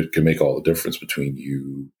 It can make all the difference between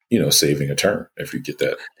you saving a turn if you get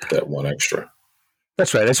that 1 extra.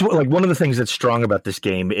 That's right. That's like one of the things that's strong about this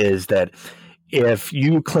game is that if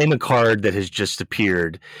you claim a card that has just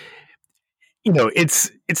appeared,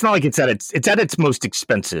 it's not like it's at its most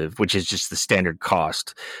expensive, which is just the standard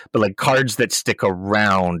cost. But like cards that stick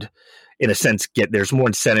around, in a sense, there's more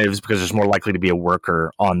incentives because there's more likely to be a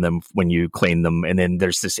worker on them when you claim them. And then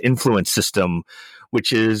there's this influence system,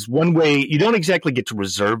 which is one way you don't exactly get to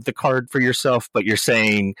reserve the card for yourself, but you're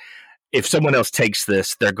saying, if someone else takes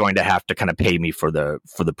this, they're going to have to kind of pay me for the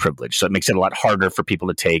privilege. So it makes it a lot harder for people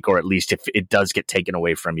to take, or at least if it does get taken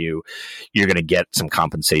away from you, you're going to get some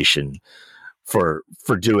compensation for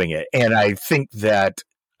doing it. And I think that,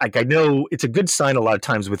 like, I know it's a good sign a lot of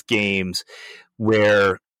times with games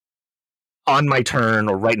where on my turn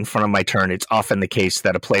or right in front of my turn, it's often the case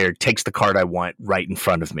that a player takes the card I want right in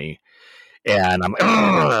front of me. And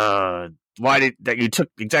I'm why did that you took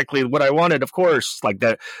exactly what I wanted? Of course, like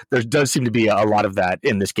that. There does seem to be a lot of that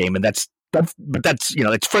in this game, and that's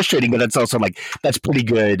it's frustrating, but that's also like that's pretty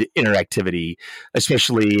good interactivity,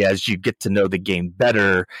 especially as you get to know the game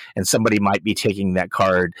better. And somebody might be taking that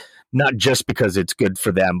card not just because it's good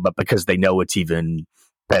for them, but because they know it's even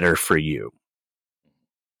better for you.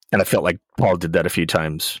 And I felt like Paul did that a few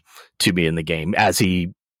times to me in the game, as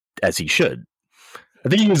he should. I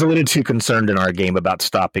think he was a little too concerned in our game about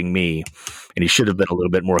stopping me, and he should have been a little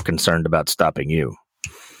bit more concerned about stopping you,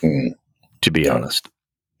 to be honest.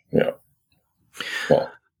 Yeah.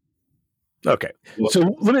 Well. Okay.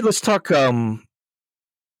 So let's talk about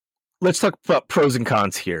pros and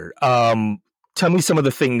cons here. Tell me some of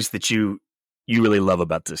the things that you really love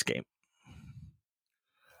about this game.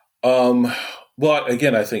 Well,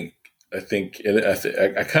 again, I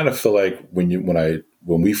kind of feel like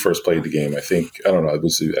when we first played the game, I don't know, it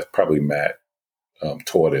was probably Matt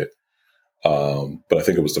taught it, but I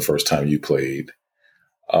think it was the first time you played.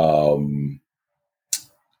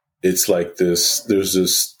 It's like this. There's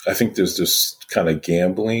this kind of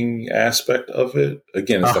gambling aspect of it.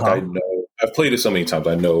 Again, it's like I know I've played it so many times.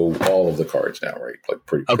 I know all of the cards now, right? Like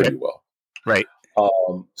pretty well, right?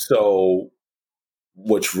 So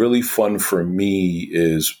what's really fun for me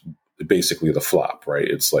is basically the flop, right?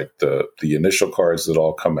 It's like the initial cards that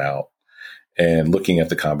all come out and looking at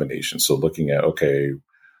the combinations. So looking at, okay,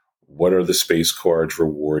 what are the space cards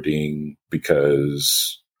rewarding?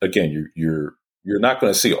 Because again, you're not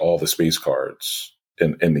going to see all the space cards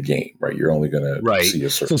in the game, right? You're only going to see a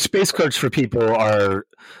certain. So space cards for people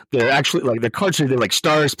they're actually like the cards are like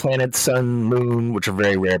stars, planets, sun, moon, which are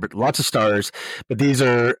very rare, but lots of stars. But these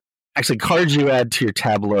are actually cards you add to your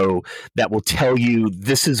tableau that will tell you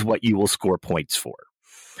this is what you will score points for.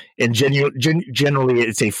 And generally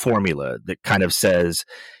it's a formula that kind of says,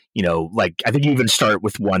 like I think you even start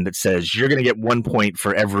with one that says you're going to get 1 point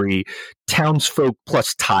for every townsfolk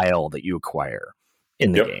plus tile that you acquire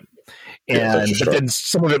in the game. And but then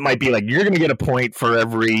some of it might be like you're going to get a point for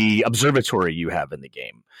every observatory you have in the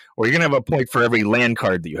game, or you're going to have a point for every land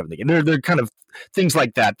card that you have in the game. They're kind of things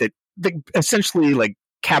like that essentially like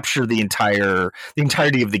capture the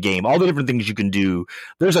entirety of the game, all the different things you can do.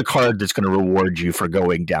 There's a card that's going to reward you for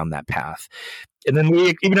going down that path. And then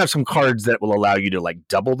we even have some cards that will allow you to like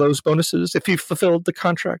double those bonuses if you fulfilled the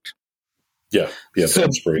contract. Yeah, so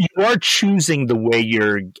that's great. You are choosing the way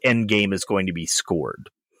your end game is going to be scored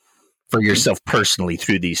for yourself personally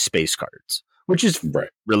through these space cards, which is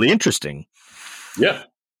really interesting. Yeah,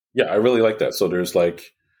 I really like that. So there's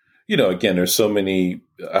like, again, there's so many.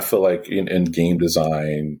 I feel like in game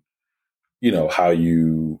design, how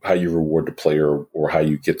you reward the player or how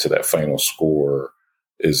you get to that final score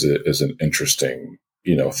is an interesting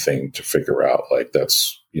thing to figure out. Like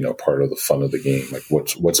that's part of the fun of the game. Like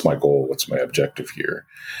what's my goal? What's my objective here?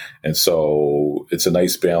 And so it's a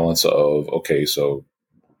nice balance of okay, so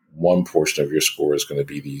one portion of your score is going to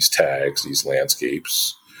be these tags, these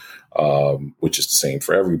landscapes. Which is the same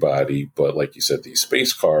for everybody. But like you said, these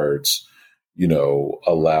space cards,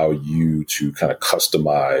 allow you to kind of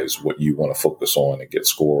customize what you want to focus on and get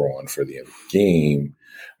score on for the end of the game.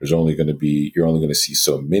 You're only going to see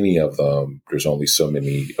so many of them. There's only so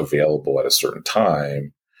many available at a certain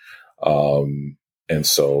time. And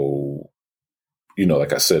so,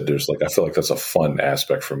 like I said, I feel like that's a fun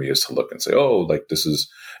aspect for me is to look and say, oh, like this is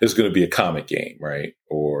going to be a comic game, right?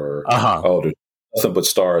 Or, oh, there's nothing but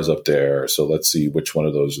stars up there. So let's see which one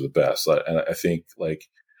of those are the best. And I think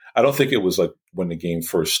I don't think it was like when the game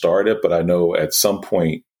first started, but I know at some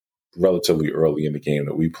point relatively early in the game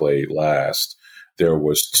that we played last, there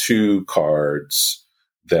was 2 cards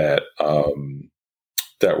that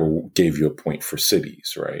gave you a point for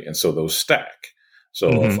cities. Right. And so those stack. So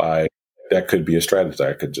that could be a strategy.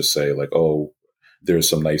 I could just say like, oh, there's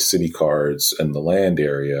some nice city cards in the land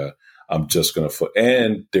area. I'm just going to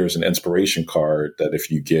and there's an inspiration card that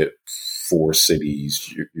if you get 4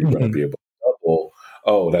 cities, you're going to be able to double.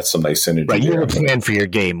 Oh, that's some nice synergy. Right, you have a plan for your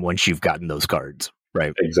game once you've gotten those cards.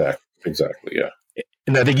 Right. Exactly. Yeah.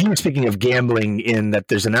 And I think you were speaking of gambling in that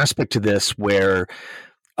there's an aspect to this where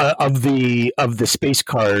of the space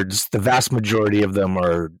cards, the vast majority of them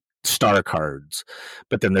are star cards,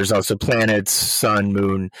 but then there's also planets, sun,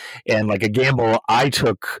 moon, and like a gamble I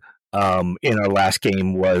took in our last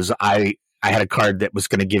game was I had a card that was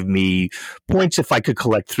going to give me points if I could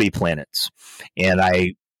collect 3 planets, and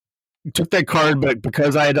I took that card, but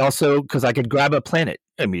because I could grab a planet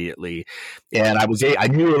immediately, and I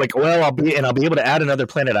knew like, well, I'll be able to add another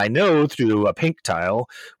planet I know through a pink tile,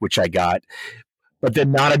 which I got, but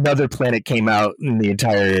then not another planet came out in the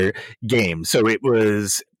entire game. So it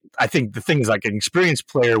was, I think the thing is like an experienced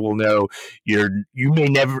player will know you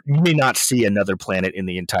may not see another planet in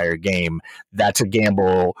the entire game. That's a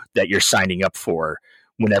gamble that you're signing up for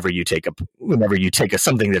whenever you take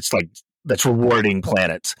something that's rewarding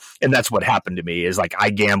planets. And that's what happened to me is like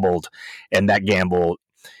I gambled and that gamble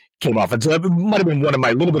came off. And so that might have been one of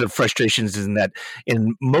my little bit of frustrations is in that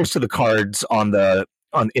in most of the cards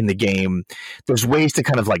in the game, there's ways to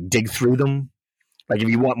kind of like dig through them. Like if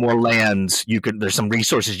you want more lands, there's some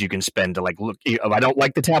resources you can spend to like look. If I don't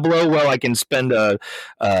like the tableau, well, I can spend a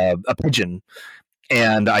pigeon,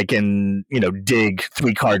 and I can dig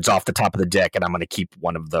 3 cards off the top of the deck, and I'm going to keep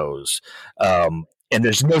one of those. And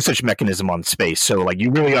there's no such mechanism on space, so like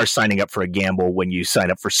you really are signing up for a gamble when you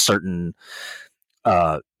sign up for certain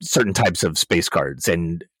types of space cards.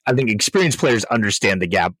 And I think experienced players understand the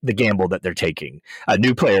gamble that they're taking. A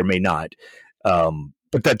new player may not,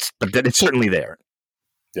 but it's certainly there.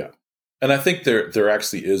 Yeah. And I think there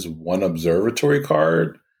actually is one observatory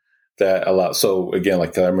card that allows. So again,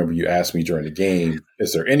 like I remember you asked me during the game,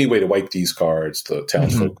 is there any way to wipe these cards, the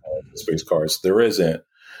townsfolk cards, the space cards? There isn't,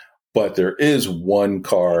 but there is one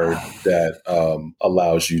card that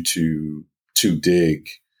allows you to dig,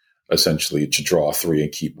 essentially to draw 3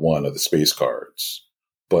 and keep 1 of the space cards.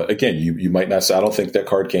 But again, you might not see. I don't think that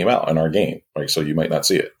card came out in our game, right? So you might not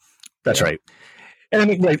see it. That's right. And I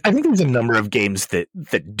mean, like, I think there's a number of games that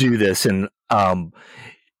do this, and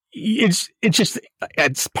it's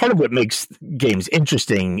part of what makes games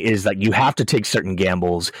interesting is that you have to take certain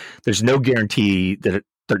gambles. There's no guarantee that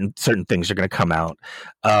certain things are going to come out.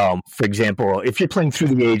 For example, if you're playing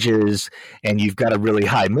Through the Ages and you've got a really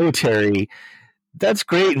high military, that's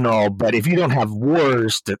great and all, but if you don't have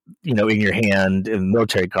wars in your hand and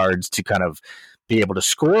military cards to kind of be able to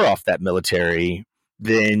score off that military,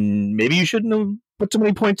 then maybe you shouldn't have put so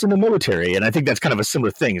many points in the military. And I think that's kind of a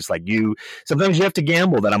similar thing. It's like sometimes you have to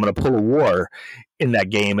gamble that I'm going to pull a war in that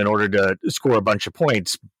game in order to score a bunch of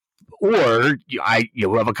points. Or you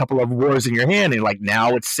have a couple of wars in your hand and like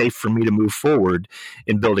now it's safe for me to move forward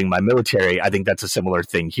in building my military. I think that's a similar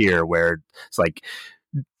thing here where it's like,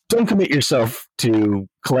 don't commit yourself to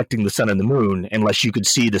collecting the sun and the moon unless you could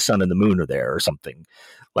see the sun and the moon are there or something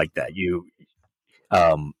like that.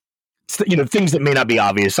 Things that may not be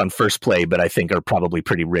obvious on first play, but I think are probably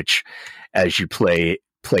pretty rich as you play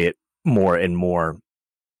it more and more.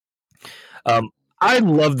 I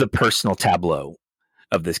love the personal tableau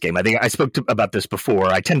of this game. I think I spoke about this before.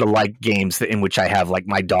 I tend to like games in which I have like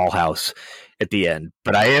my dollhouse at the end,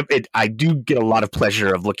 but I do get a lot of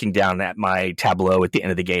pleasure of looking down at my tableau at the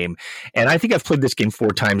end of the game. And I think I've played this game 4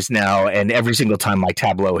 times now, and every single time my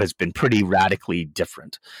tableau has been pretty radically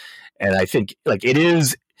different. And I think like it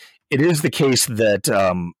is the case that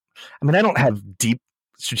I don't have deep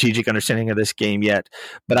strategic understanding of this game yet,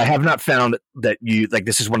 but I have not found that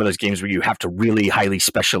this is one of those games where you have to really highly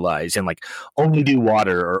specialize and like only do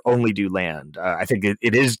water or only do land. I think it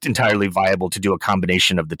is entirely viable to do a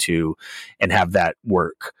combination of the two and have that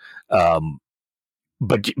work.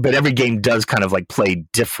 But every game does kind of like play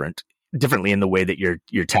differently in the way that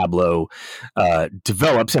your tableau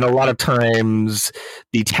develops. And a lot of times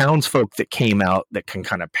the townsfolk that came out that can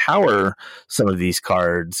kind of power some of these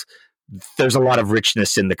cards, there's a lot of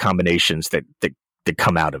richness in the combinations that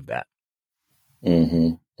come out of that.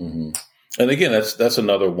 Mm-hmm, mm-hmm. And again, that's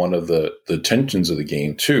another one of the tensions of the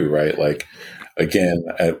game too, right? Like, again,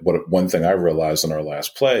 one thing I realized in our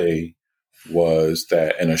last play was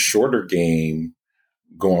that in a shorter game,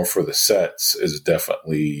 going for the sets is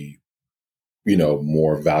definitely,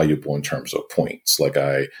 more valuable in terms of points. Like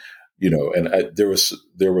there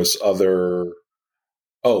was other.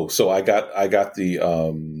 Oh, so I got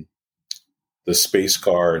the space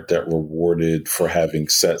card that rewarded for having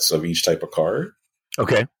sets of each type of card.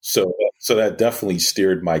 Okay. So that definitely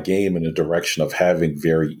steered my game in a direction of having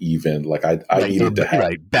very even, like I needed to have.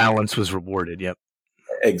 Right. Balance was rewarded. Yep.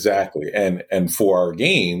 Exactly. And for our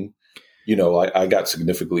game, I got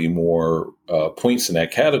significantly more points in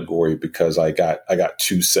that category because I got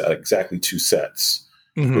exactly two sets,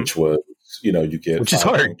 mm-hmm. which was, you get which is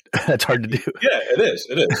hard. That's hard to do. Yeah, it is.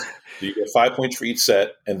 It is. You get 5 points for each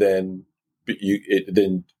set, and then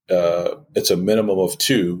it's a minimum of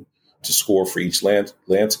 2 to score for each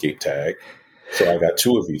landscape tag. So I got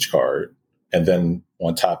 2 of each card, and then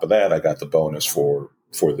on top of that, I got the bonus for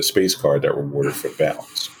the space card that rewarded for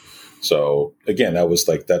balance. So again,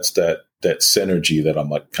 that's that synergy that I'm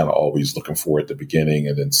like kind of always looking for at the beginning,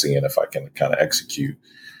 and then seeing if I can kind of execute.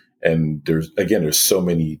 And there's so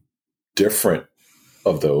many different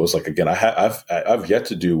of those. Like again, I've yet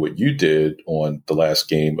to do what you did on the last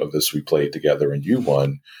game of this we played together and you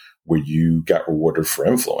won, where you got rewarded for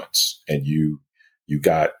influence, and you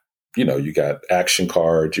got action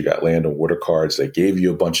cards, you got land and water cards that gave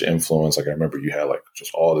you a bunch of influence. Like I remember you had like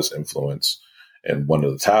just all this influence in one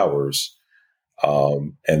of the towers,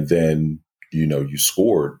 and then you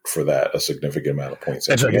scored for that a significant amount of points.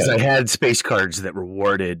 That's right, because I had space cards that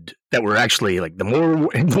were actually like the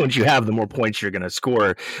more influence you have, the more points you're going to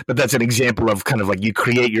score. But that's an example of kind of like you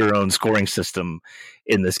create your own scoring system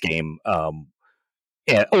in this game.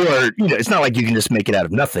 It's not like you can just make it out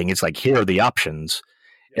of nothing. It's like, here are the options,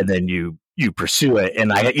 and then you pursue it.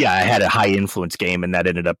 And I had a high influence game, and that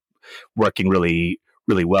ended up working really,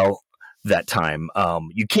 really well that time.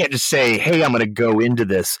 You can't just say, hey, I'm going to go into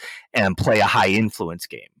this and play a high influence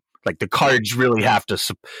game. Like the cards really have to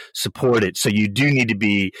support it. So you do need to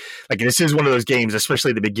be like, this is one of those games,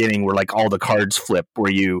 especially at the beginning, where like all the cards flip,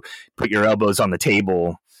 where you put your elbows on the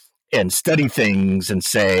table and study things and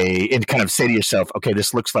kind of say to yourself, okay,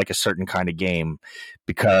 this looks like a certain kind of game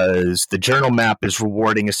because the journal map is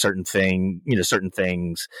rewarding a certain thing, certain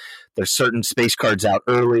things. There's certain space cards out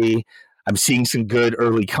early. I'm seeing some good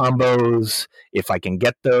early combos if I can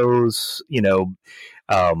get those,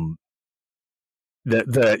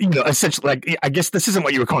 essentially, like, I guess this isn't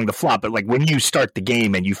what you were calling the flop, but like when you start the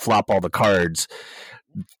game and you flop all the cards,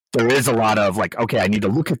 there is a lot of like, okay, I need to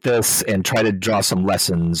look at this and try to draw some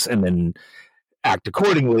lessons and then act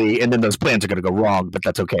accordingly. And then those plans are going to go wrong, but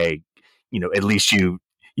that's okay. At least you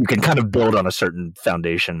can kind of build on a certain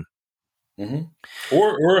foundation. Mm-hmm.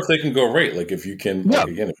 Or if they can go right, like if you can, like,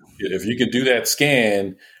 again, if you can do that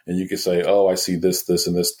scan and you can say, oh, I see this,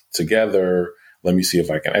 and this together, let me see if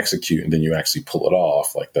I can execute, and then you actually pull it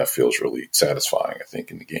off, like that feels really satisfying, I think,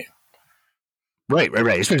 in the game. Right.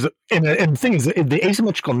 And the thing is, the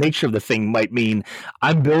asymmetrical nature of the thing might mean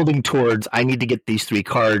I'm building towards, I need to get these 3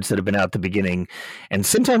 cards that have been out at the beginning. And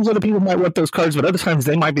sometimes other people might want those cards, but other times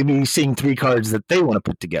they might be seeing 3 cards that they want to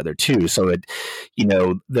put together too. So that's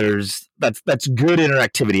good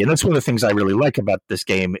interactivity. And that's one of the things I really like about this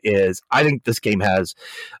game is I think this game has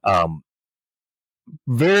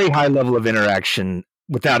very high level of interaction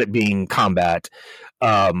without it being combat.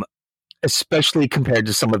 Especially compared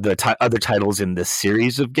to some of the other titles in this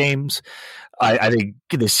series of games. I think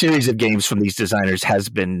the series of games from these designers has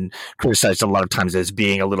been criticized a lot of times as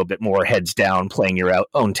being a little bit more heads down, playing your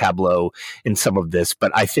own tableau in some of this.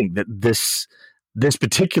 But I think that this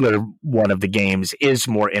particular one of the games is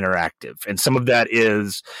more interactive. And some of that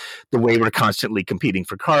is the way we're constantly competing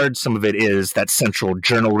for cards. Some of it is that central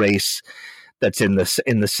journal race that's in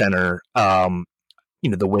the center.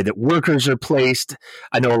 The way that workers are placed.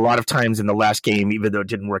 I know a lot of times in the last game, even though it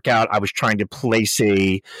didn't work out, I was trying to place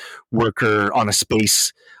a worker on a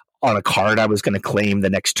space on a card I was going to claim the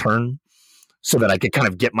next turn so that I could kind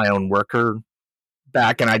of get my own worker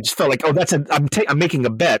back. And I just felt like, oh, I'm making a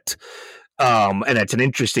bet. And it's an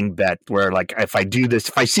interesting bet where, like, if I do this,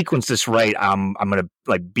 if I sequence this right, I'm going to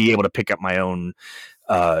like be able to pick up my own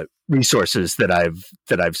resources that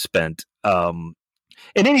I've spent.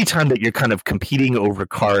 And any time that you're kind of competing over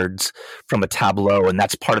cards from a tableau, and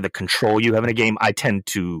that's part of the control you have in a game, I tend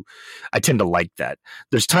to like that.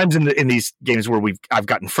 There's times in these games where I've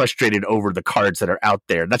gotten frustrated over the cards that are out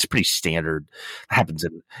there. That's pretty standard. It happens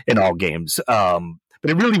in all games. But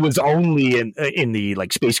it really was only in the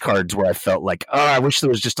like space cards where I felt like, oh, I wish there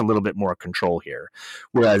was just a little bit more control here.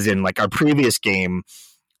 Whereas in like our previous game,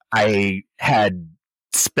 I had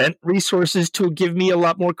spent resources to give me a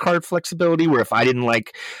lot more card flexibility, where if I didn't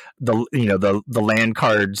like the land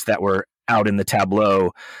cards that were out in the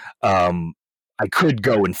tableau, I could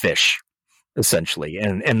go and fish essentially.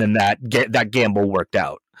 And then that gamble worked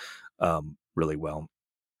out really well.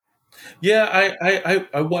 Yeah,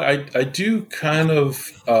 I do kind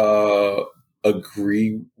of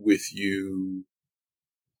agree with you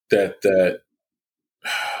that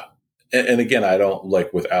and again, I don't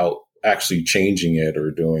like without actually changing it or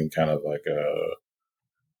doing kind of like a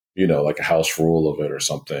house rule of it or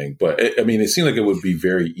something. But it seemed like it would be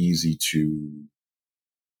very easy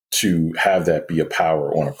to have that be a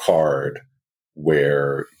power on a card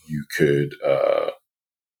where you could,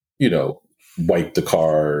 wipe the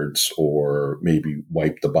cards or maybe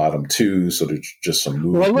wipe the bottom two so there's just some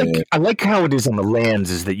movement. Well, I like how it is on the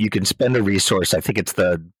lands is that you can spend a resource, I think it's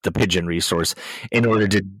the pigeon resource, in order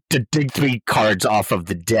to dig 3 cards off of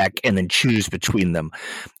the deck and then choose between them.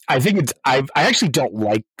 I think I actually don't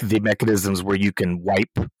like the mechanisms where you can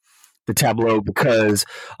wipe the tableau, because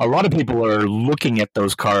a lot of people are looking at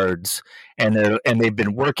those cards and they've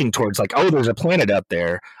been working towards like, oh, there's a planet out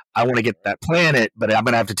there. I want to get that planet, but I'm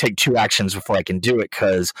going to have to take 2 actions before I can do it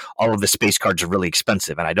because all of the space cards are really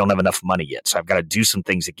expensive and I don't have enough money yet. So I've got to do some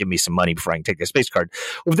things that give me some money before I can take the space card.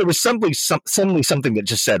 Well, if there was suddenly something that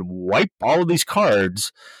just said, wipe all of these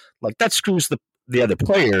cards, like that screws the other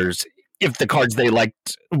players if the cards they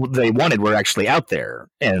wanted were actually out there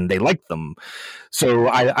and they liked them. So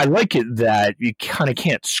I like it that you kind of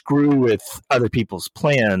can't screw with other people's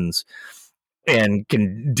plans and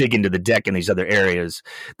can dig into the deck in these other areas.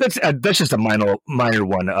 That's just a minor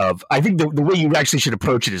one of, I think the way you actually should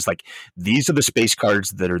approach it is like, these are the space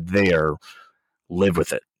cards that are there, live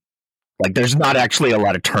with it. Like there's not actually a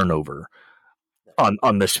lot of turnover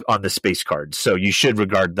on the space cards. So you should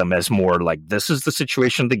regard them as more like, this is the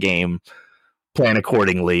situation of the game, plan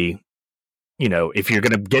accordingly. You know, if you're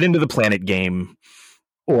going to get into the planet game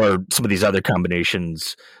or some of these other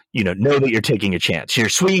combinations, know that you're taking a chance. You're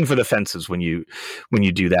swinging for the fences when you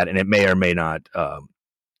do that, and it may or may not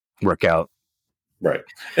work out. Right.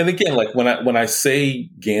 And again, like when I say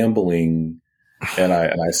gambling and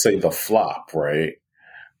I say the flop, right?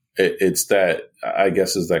 It's that, I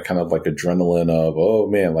guess, is that kind of like adrenaline of, oh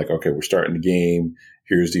man, like, okay, we're starting the game.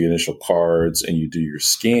 Here's the initial cards, and you do your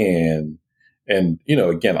scan. And,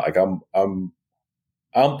 again, like I'm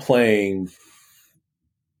playing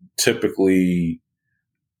typically,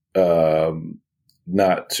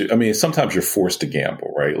 not to, I mean, sometimes you're forced to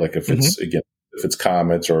gamble, right? Like if it's, again, if it's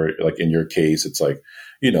comets, or like in your case, it's like,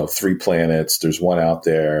 3 planets, there's one out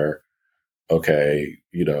there. Okay.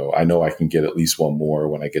 I know I can get at least one more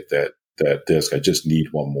when I get that disc. I just need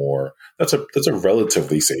one more. That's a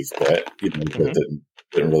relatively safe bet, that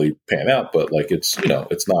didn't really pan out, but like, it's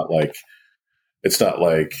not like, it's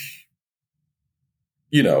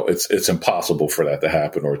impossible for that to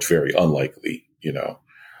happen, or it's very unlikely,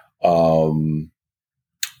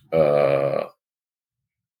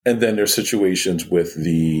 and then there's situations with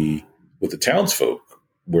the townsfolk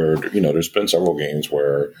where, there's been several games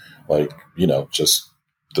where, like, just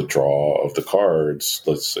the draw of the cards,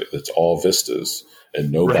 let's say it's all vistas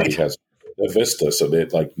and nobody has a vista. So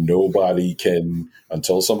that like nobody can,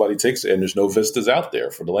 until somebody takes it, and there's no vistas out there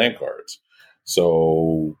for the land cards.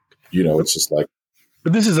 So, it's just like,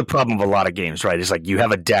 but this is a problem of a lot of games, right? It's like you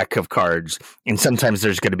have a deck of cards, and sometimes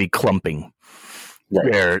there's going to be clumping. Right.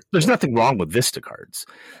 Where there's nothing wrong with Vista cards.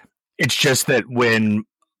 It's just that when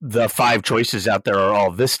the 5 choices out there are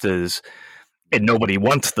all Vistas and nobody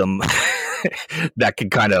wants them, that can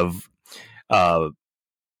kind of, that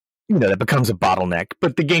becomes a bottleneck.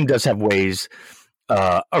 But the game does have ways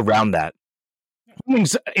around that.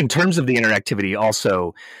 In terms of the interactivity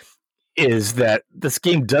also, is that this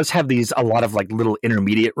game does have a lot of like little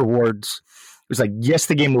intermediate rewards. It's like, yes,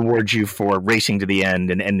 the game rewards you for racing to the end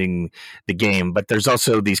and ending the game, but there's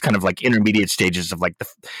also these kind of like intermediate stages of like,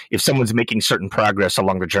 if someone's making certain progress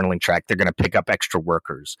along the journaling track, they're going to pick up extra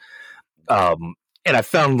workers. And I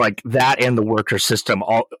found like that and the worker system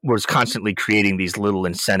was constantly creating these little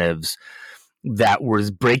incentives that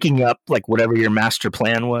was breaking up like whatever your master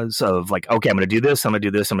plan was of like, okay, I'm going to do this, I'm going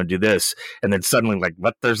to do this, I'm going to do this. And then suddenly like,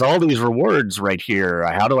 but there's all these rewards right here.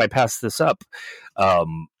 How do I pass this up?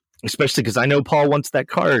 Especially because I know Paul wants that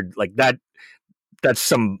card. Like that's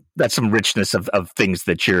some richness of things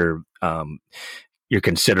that you're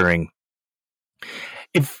considering.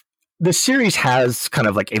 If the series has kind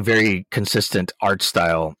of like a very consistent art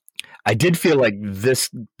style, I did feel like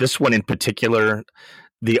this one in particular,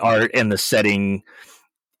 the art and the setting,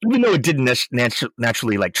 even though it didn't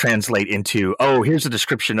naturally like translate into, oh, here's a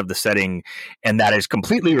description of the setting, and that is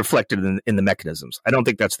completely reflected in the mechanisms. I don't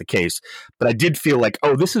think that's the case, but I did feel like,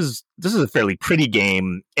 oh, this is a fairly pretty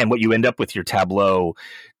game, and what you end up with your tableau,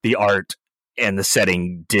 the art and the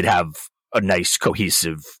setting did have a nice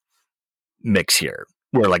cohesive mix here,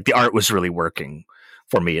 where like the art was really working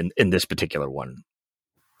for me in this particular one.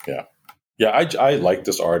 Yeah. Yeah, I like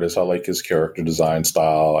this artist. I like his character design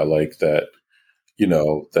style. I like that,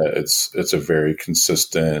 that it's a very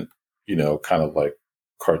consistent, kind of like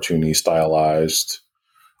cartoony stylized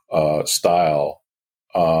style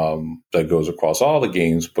that goes across all the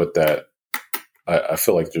games, but that I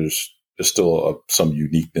feel like there's still some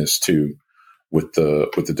uniqueness too with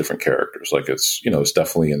the different characters. Like it's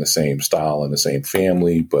definitely in the same style and the same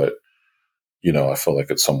family, but I feel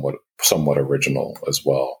like it's somewhat original as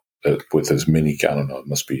well. With as many, I don't know, it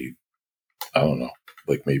must be, I don't know,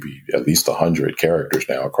 like maybe at least 100 characters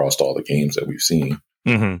now across all the games that we've seen.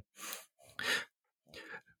 Mm-hmm.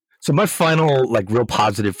 So my final, real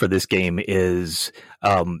positive for this game is,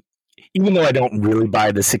 even though I don't really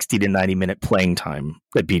buy the 60 to 90 minute playing time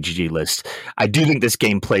that BGG lists, I do think this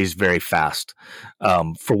game plays very fast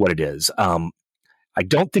for what it is. I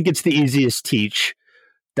don't think it's the easiest teach.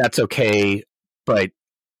 That's okay. But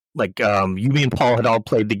you, me, and Paul had all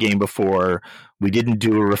played the game before. We didn't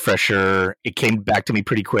do a refresher. It came back to me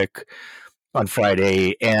pretty quick on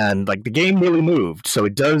Friday, and the game really moved. So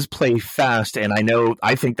it does play fast, and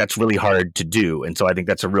I think that's really hard to do. And so I think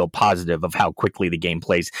that's a real positive of how quickly the game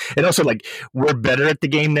plays. And also, we're better at the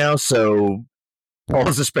game now, so Paul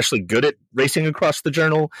is especially good at racing across the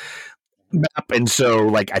journal map. And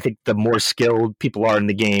so, I think the more skilled people are in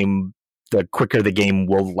the game, the quicker the game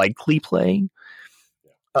will likely play.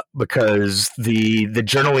 Because the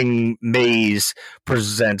journaling maze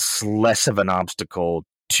presents less of an obstacle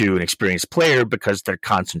to an experienced player because they're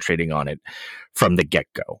concentrating on it from the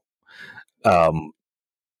get-go. I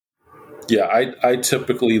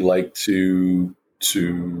typically like to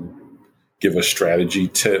give a strategy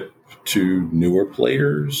tip to newer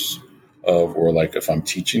players or if I'm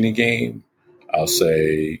teaching a game, I'll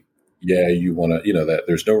say, you want to, that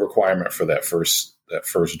there's no requirement for that first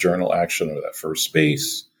journal action or that first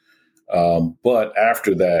space. But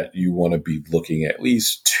after that, you want to be looking at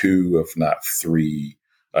least 2, if not 3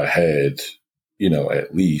 ahead,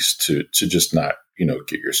 at least to just not,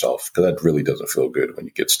 get yourself, because that really doesn't feel good when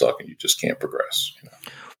you get stuck and you just can't progress.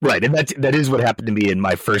 Right. And that is what happened to me in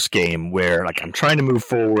my first game where I'm trying to move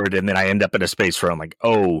forward and then I end up in a space where I'm like,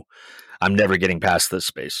 oh, I'm never getting past this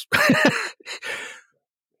space.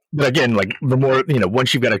 But again, the more,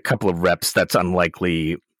 once you've got a couple of reps, that's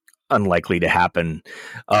unlikely to happen.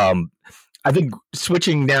 I think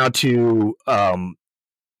switching now to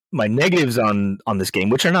my negatives on this game,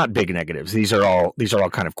 which are not big negatives. These are all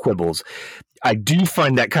kind of quibbles. I do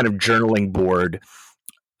find that kind of journaling board.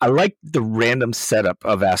 I like the random setup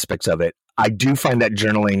of aspects of it. I do find that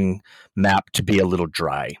journaling map to be a little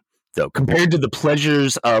dry, though, compared to the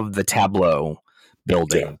pleasures of the tableau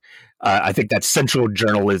building. Yeah. I think that central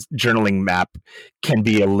journaling map can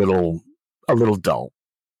be a little dull.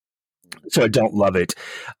 So I don't love it.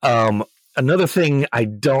 Another thing I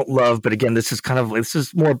don't love, but again, this is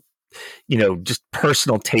more, just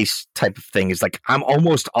personal taste type of thing, is I'm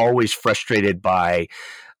almost always frustrated by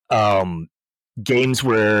games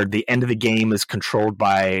where the end of the game is controlled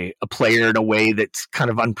by a player in a way that's kind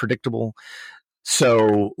of unpredictable.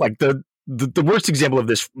 So the worst example of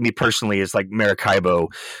this, me personally, is Maracaibo,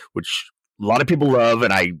 which a lot of people love,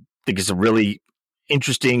 and I think is a really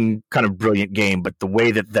interesting, kind of brilliant game. But the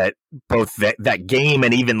way that both that game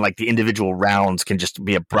and even the individual rounds can just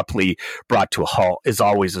be abruptly brought to a halt is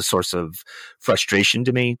always a source of frustration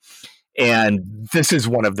to me. And this is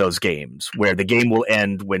one of those games where the game will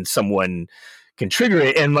end when someone can trigger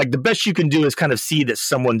it, and the best you can do is kind of see that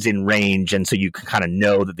someone's in range, and so you can kind of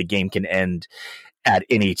know that the game can end at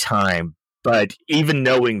any time. But even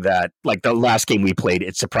knowing that, the last game we played,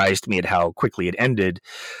 it surprised me at how quickly it ended.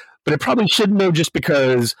 But it probably shouldn't have, just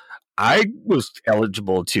because I was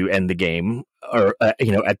eligible to end the game, or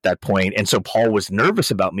at that point, and so Paul was nervous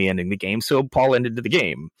about me ending the game, so Paul ended the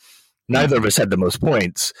game. Neither of us had the most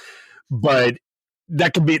points, but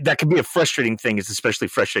that could be a frustrating thing. It's especially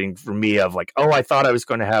frustrating for me of I thought I was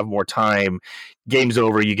going to have more time. Game's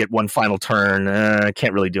over. You get one final turn. I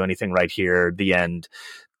can't really do anything right here. The end.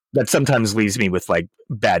 That sometimes leaves me with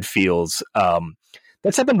bad feels.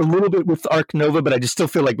 That's happened a little bit with Arc Nova, but I just still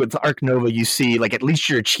feel with Arc Nova, you see at least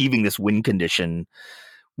you're achieving this win condition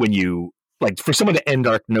when you for someone to end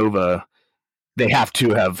Arc Nova, they have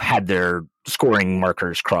to have had their scoring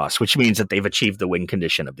markers crossed, which means that they've achieved the win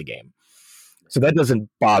condition of the game. So that doesn't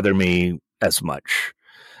bother me as much.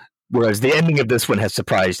 Whereas the ending of this one has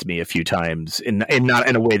surprised me a few times in not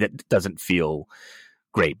in a way that doesn't feel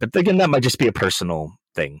great. But again, that might just be a personal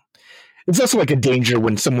thing. It's also a danger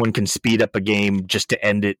when someone can speed up a game just to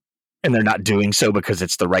end it, and they're not doing so because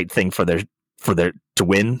it's the right thing for their to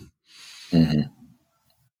win. Mm-hmm.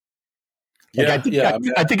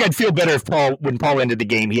 I think I'd feel better if when Paul ended the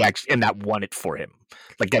game, he actually and that won it for him.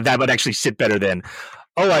 That would actually sit better than,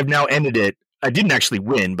 oh, I've now ended it. I didn't actually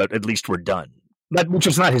win, but at least we're done. Which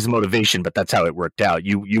was not his motivation, but that's how it worked out.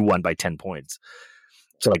 You won by 10 points.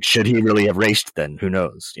 So should he really have raced then? Who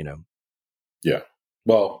knows? Yeah.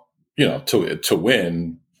 Well, to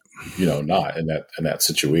win, not in that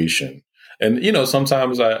situation. And,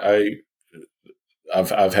 sometimes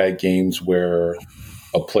I've had games where,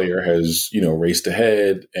 a player has, raced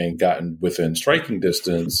ahead and gotten within striking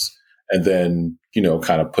distance, and then,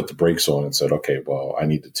 kind of put the brakes on and said, okay, well, I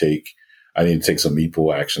need to take some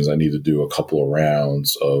meatball actions. I need to do a couple of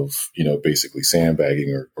rounds of, basically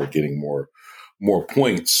sandbagging or getting more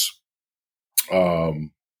points. So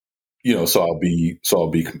I'll be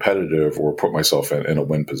competitive or put myself in a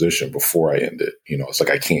win position before I end it. It's like,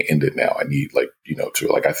 I can't end it now. I need I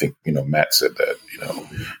think, Matt said that,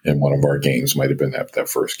 in one of our games, might've been that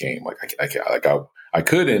first game. Like I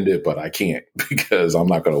could end it, but I can't because I'm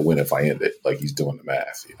not going to win if I end it. Like he's doing the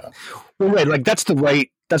math, Well, right. Like that's the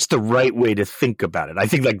right way to think about it. I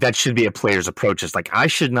think like that should be a player's approach. It's like, I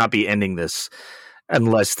should not be ending this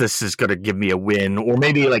unless this is going to give me a win, or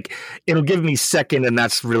maybe like it'll give me second, and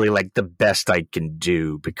that's really like the best I can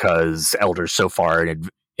do because Elder's so far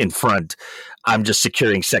in front. I'm just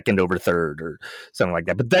securing second over third or something like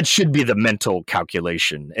that. But that should be the mental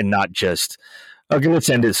calculation and not just, okay, let's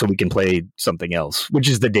end it so we can play something else, which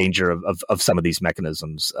is the danger of some of these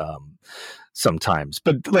mechanisms sometimes.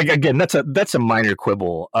 But like, again, that's a minor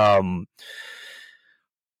quibble.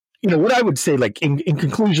 What I would say, like in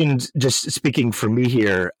conclusion, just speaking for me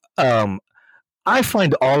here, I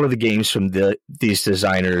find all of the games from these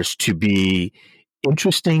designers to be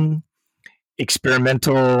interesting,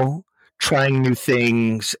 experimental, trying new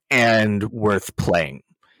things, and worth playing.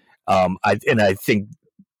 I think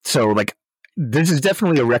so. Like, this is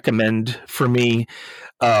definitely a recommend for me.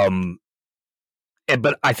 But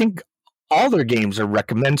I think all their games are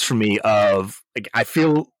recommends for me. Of like, I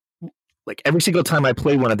feel like every single time I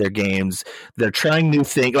play one of their games, they're trying new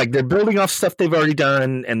things. Like they're building off stuff they've already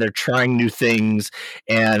done, and they're trying new things.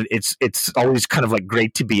 And it's always kind of like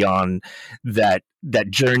great to be on that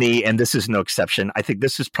journey. And this is no exception. I think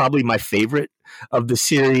this is probably my favorite of the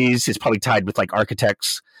series. It's probably tied with like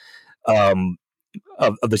Architects of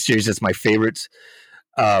the series. That's my favorites.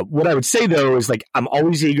 What I would say though is like, I'm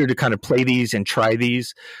always eager to kind of play these and try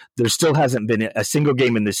these. There still hasn't been a single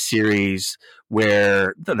game in this series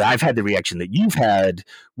where I've had the reaction that you've had,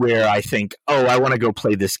 where I think, oh, I want to go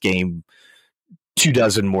play this game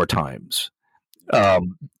 24 more times.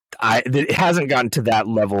 It hasn't gotten to that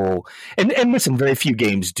level, and listen, very few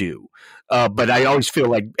games do. But I always feel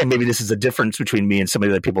like, and maybe this is a difference between me and some of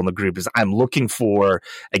the other people in the group, is I'm looking for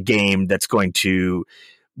a game that's going to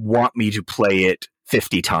want me to play it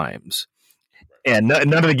 50 times. And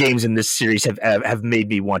none of the games in this series have made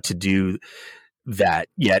me want to do that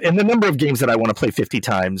yet. And the number of games that I want to play 50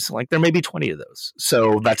 times, like there may be 20 of those.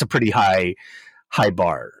 So that's a pretty high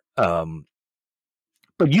bar.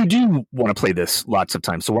 But you do want to play this lots of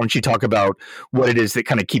times. So why don't you talk about what it is that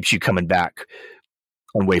kind of keeps you coming back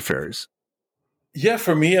on Wayfarers? Yeah,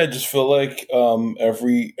 for me, I just feel like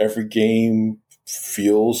every game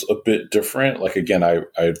feels a bit different. Like again,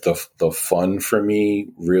 the fun for me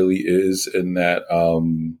really is in that,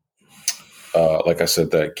 like I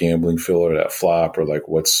said, that gambling feel or that flop, or like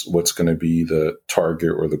what's going to be the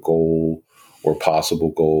target or the goal or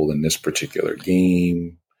possible goal in this particular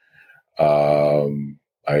game.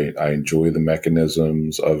 I enjoy the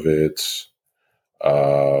mechanisms of it.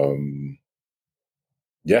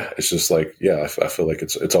 Yeah, it's just like, I feel like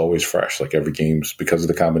it's always fresh. Like every game's, because of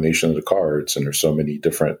the combination of the cards, and there's so many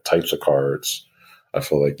different types of cards, I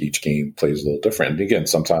feel like each game plays a little different. And again,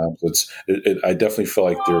 sometimes I definitely feel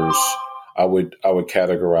like I would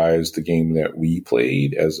categorize the game that we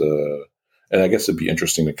played as and I guess it'd be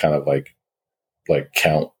interesting to kind of like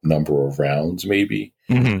count number of rounds maybe.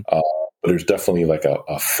 Mm-hmm. But there's definitely like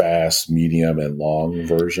a fast, medium, and long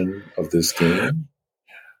version of this game.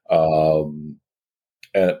 But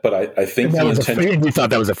I think you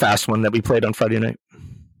thought that was a fast one that we played on Friday night.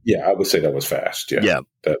 Yeah, I would say that was fast. Yeah,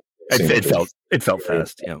 it felt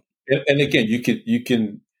fast. Yeah, and again, you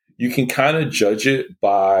can kind of judge it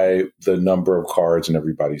by the number of cards in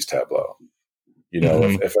everybody's tableau.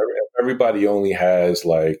 Mm-hmm. if everybody only has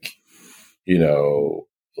like,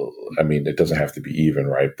 I mean, it doesn't have to be even,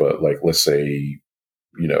 right? But like, let's say,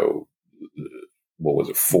 what was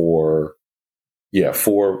it? 4,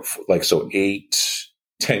 like, so 8,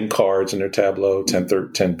 10 cards in their tableau, 10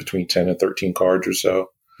 between 10 and 13 cards or so.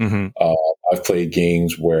 Mm-hmm. I've played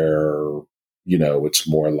games where, it's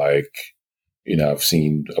more like, I've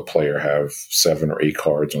seen a player have 7 or 8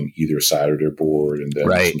 cards on either side of their board, and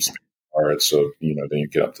then some cards. So, then you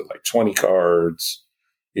get up to like 20 cards.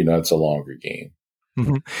 It's a longer game.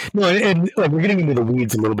 Mm-hmm. No, and like we're getting into the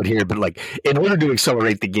weeds a little bit here, but like in order to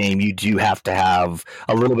accelerate the game, you do have to have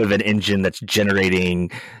a little bit of an engine that's generating,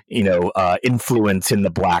 influence in the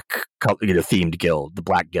black, themed guild, the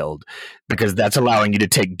Black Guild, because that's allowing you to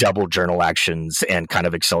take double journal actions and kind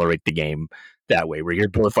of accelerate the game that way, where you're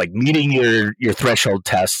both like meeting your threshold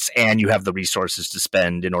tests and you have the resources to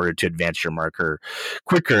spend in order to advance your marker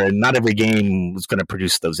quicker. And not every game was going to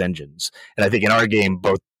produce those engines. And I think in our game,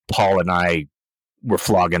 both Paul and I were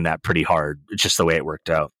flogging that pretty hard. It's just the way it worked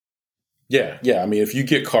out. Yeah. I mean, if you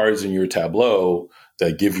get cards in your tableau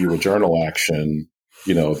that give you a journal action,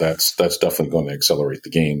 that's definitely going to accelerate the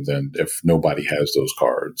game than if nobody has those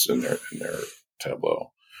cards in their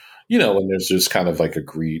tableau. And there's just kind of like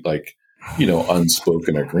agreed, like,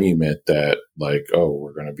 unspoken agreement that like, oh,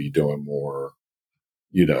 we're going to be doing more,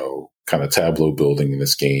 kind of tableau building in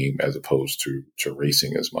this game as opposed to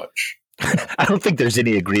racing as much. I don't think there's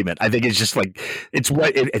any agreement. I think it's just like it's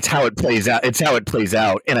how it plays out. It's how it plays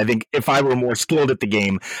out. And I think if I were more skilled at the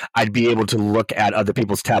game, I'd be able to look at other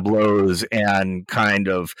people's tableaus and kind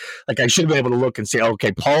of like I should be able to look and say,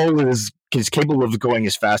 okay, Paul is capable of going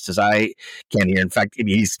as fast as I can here. In fact,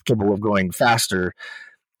 he's capable of going faster.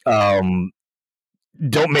 Don't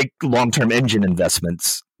make long-term engine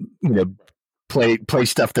investments. Play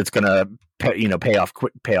stuff that's going to pay off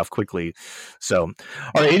quickly. So,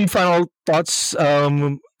 all right. Any final thoughts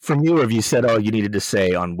from you, or have you said all you needed to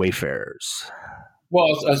say on Wayfarers? Well,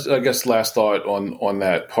 I guess last thought on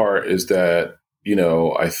that part is that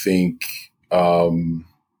I think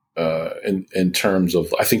in terms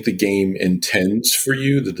of I think the game intends for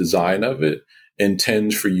you, the design of it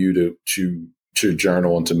intends for you to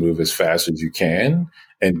journal and to move as fast as you can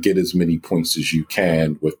and get as many points as you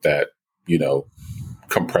can with that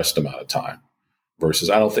compressed amount of time. Versus,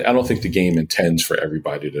 I don't think the game intends for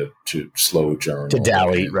everybody to slow journal, to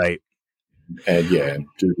dally, right? And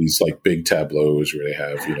do these like big tableaus where they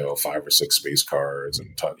have 5 or 6 space cards and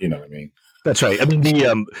you know what I mean. That's right. I mean,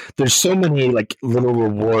 there's so many like little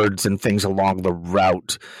rewards and things along the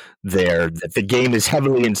route there that the game is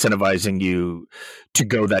heavily incentivizing you to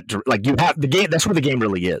go that like you have the game. That's what the game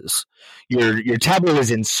really is. Your tableau is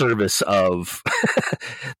in service of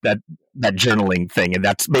that journaling thing, and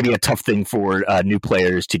that's maybe a tough thing for new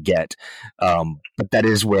players to get. But that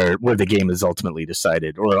is where the game is ultimately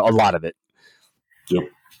decided, or a lot of it. Yep.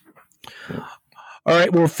 All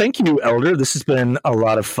right. Well, thank you, Elder. This has been a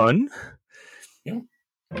lot of fun. Yeah.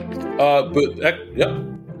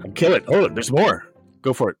 Kill it. Oh, there's more.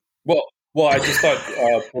 Go for it. Well, I just thought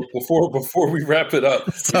before we wrap it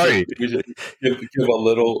up, sorry, we should give a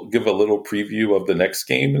little preview of the next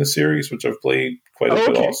game in the series, which I've played quite a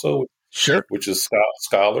bit also. Sure. Which is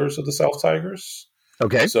Scholars of the South Tigris.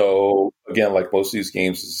 Okay. So again, like most of these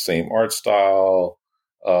games, it's the same art style.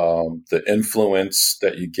 The influence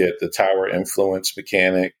that you get, the tower influence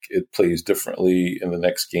mechanic, it plays differently in the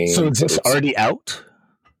next game. So is this already out?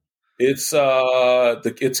 It's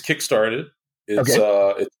kickstarted. It's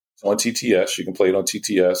on TTS. You can play it on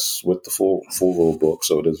TTS with the full rule book,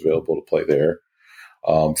 so it is available to play there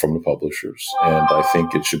from the publishers. And I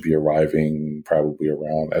think it should be arriving probably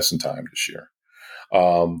around Essen time this year.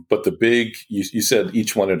 But the big, you said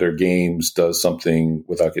each one of their games does something,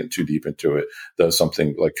 without getting too deep into it, does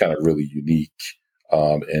something like kind of really unique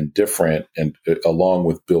and different, and along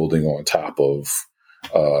with building on top of,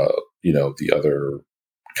 the other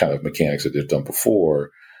kind of mechanics that they've done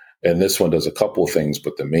before. And this one does a couple of things,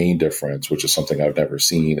 but the main difference, which is something I've never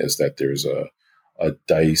seen, is that there's a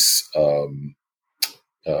dice kind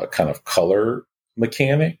of color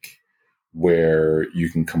mechanic where you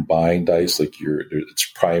can combine dice, like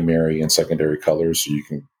it's primary and secondary colors. So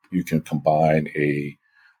you can combine a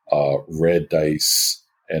red dice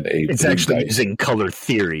and a it's blue actually dice. Using color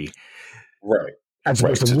theory, right? As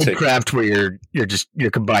opposed to Woodcraft, where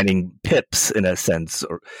you're combining pips in a sense,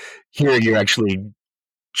 or here you're actually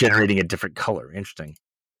generating a different color. Interesting.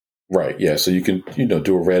 Right. Yeah. So you can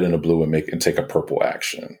do a red and a blue and take a purple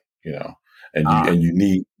action. And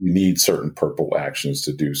you need certain purple actions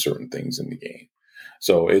to do certain things in the game.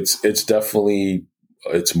 So it's definitely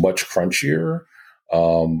much crunchier.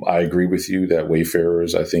 I agree with you that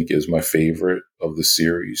Wayfarers, I think, is my favorite of the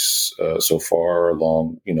series so far,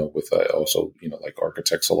 along with also like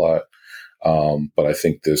Architects a lot. But I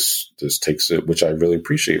think this takes it, which I really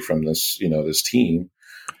appreciate from this this team,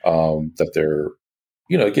 that they're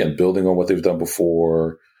again building on what they've done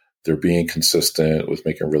before. They're being consistent with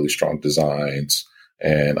making really strong designs,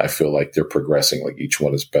 and I feel like they're progressing. Like each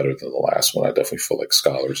one is better than the last one. I definitely feel like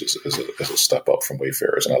Scholars is a step up from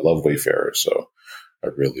Wayfarers, and I love Wayfarers, so I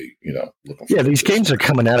really looking forward. Yeah, these games are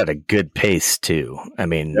coming out at a good pace too. I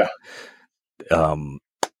mean,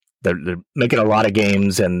 they're making a lot of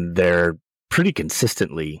games, and they're pretty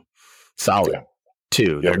consistently solid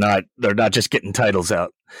too. Yeah. They're not just getting titles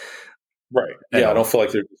out. Right. Yeah, I don't feel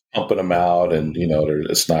like they're just pumping them out, and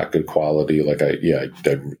it's not good quality. Like I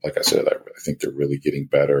said, I think they're really getting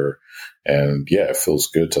better, and yeah, it feels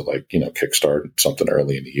good to kickstart something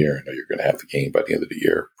early in the year. I know you're going to have the game by the end of the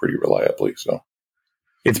year pretty reliably. So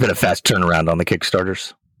it's been a fast turnaround on the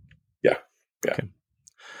Kickstarters. Yeah. Okay.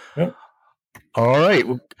 Yep. All right.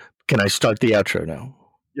 Well, can I start the outro now?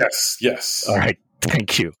 Yes. All right.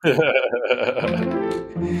 Thank you.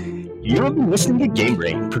 You have been listening to Game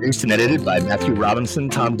Brain, produced and edited by Matthew Robinson,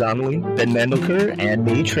 Tom Donnelly, Ben Mandelker, and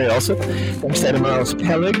me, Trey Alsop. Thanks to Miles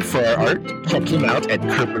Pellig for our art. Check him out at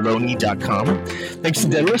kurtbaloney.com. Thanks to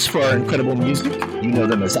Daedalus for our incredible music. You know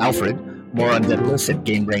them as Alfred. More on Daedalus at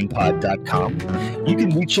gamebrainpod.com. You can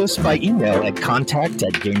reach us by email at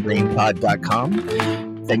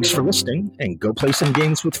contact@gamebrainpod.com. Thanks for listening, and go play some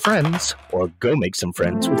games with friends, or go make some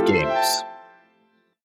friends with games.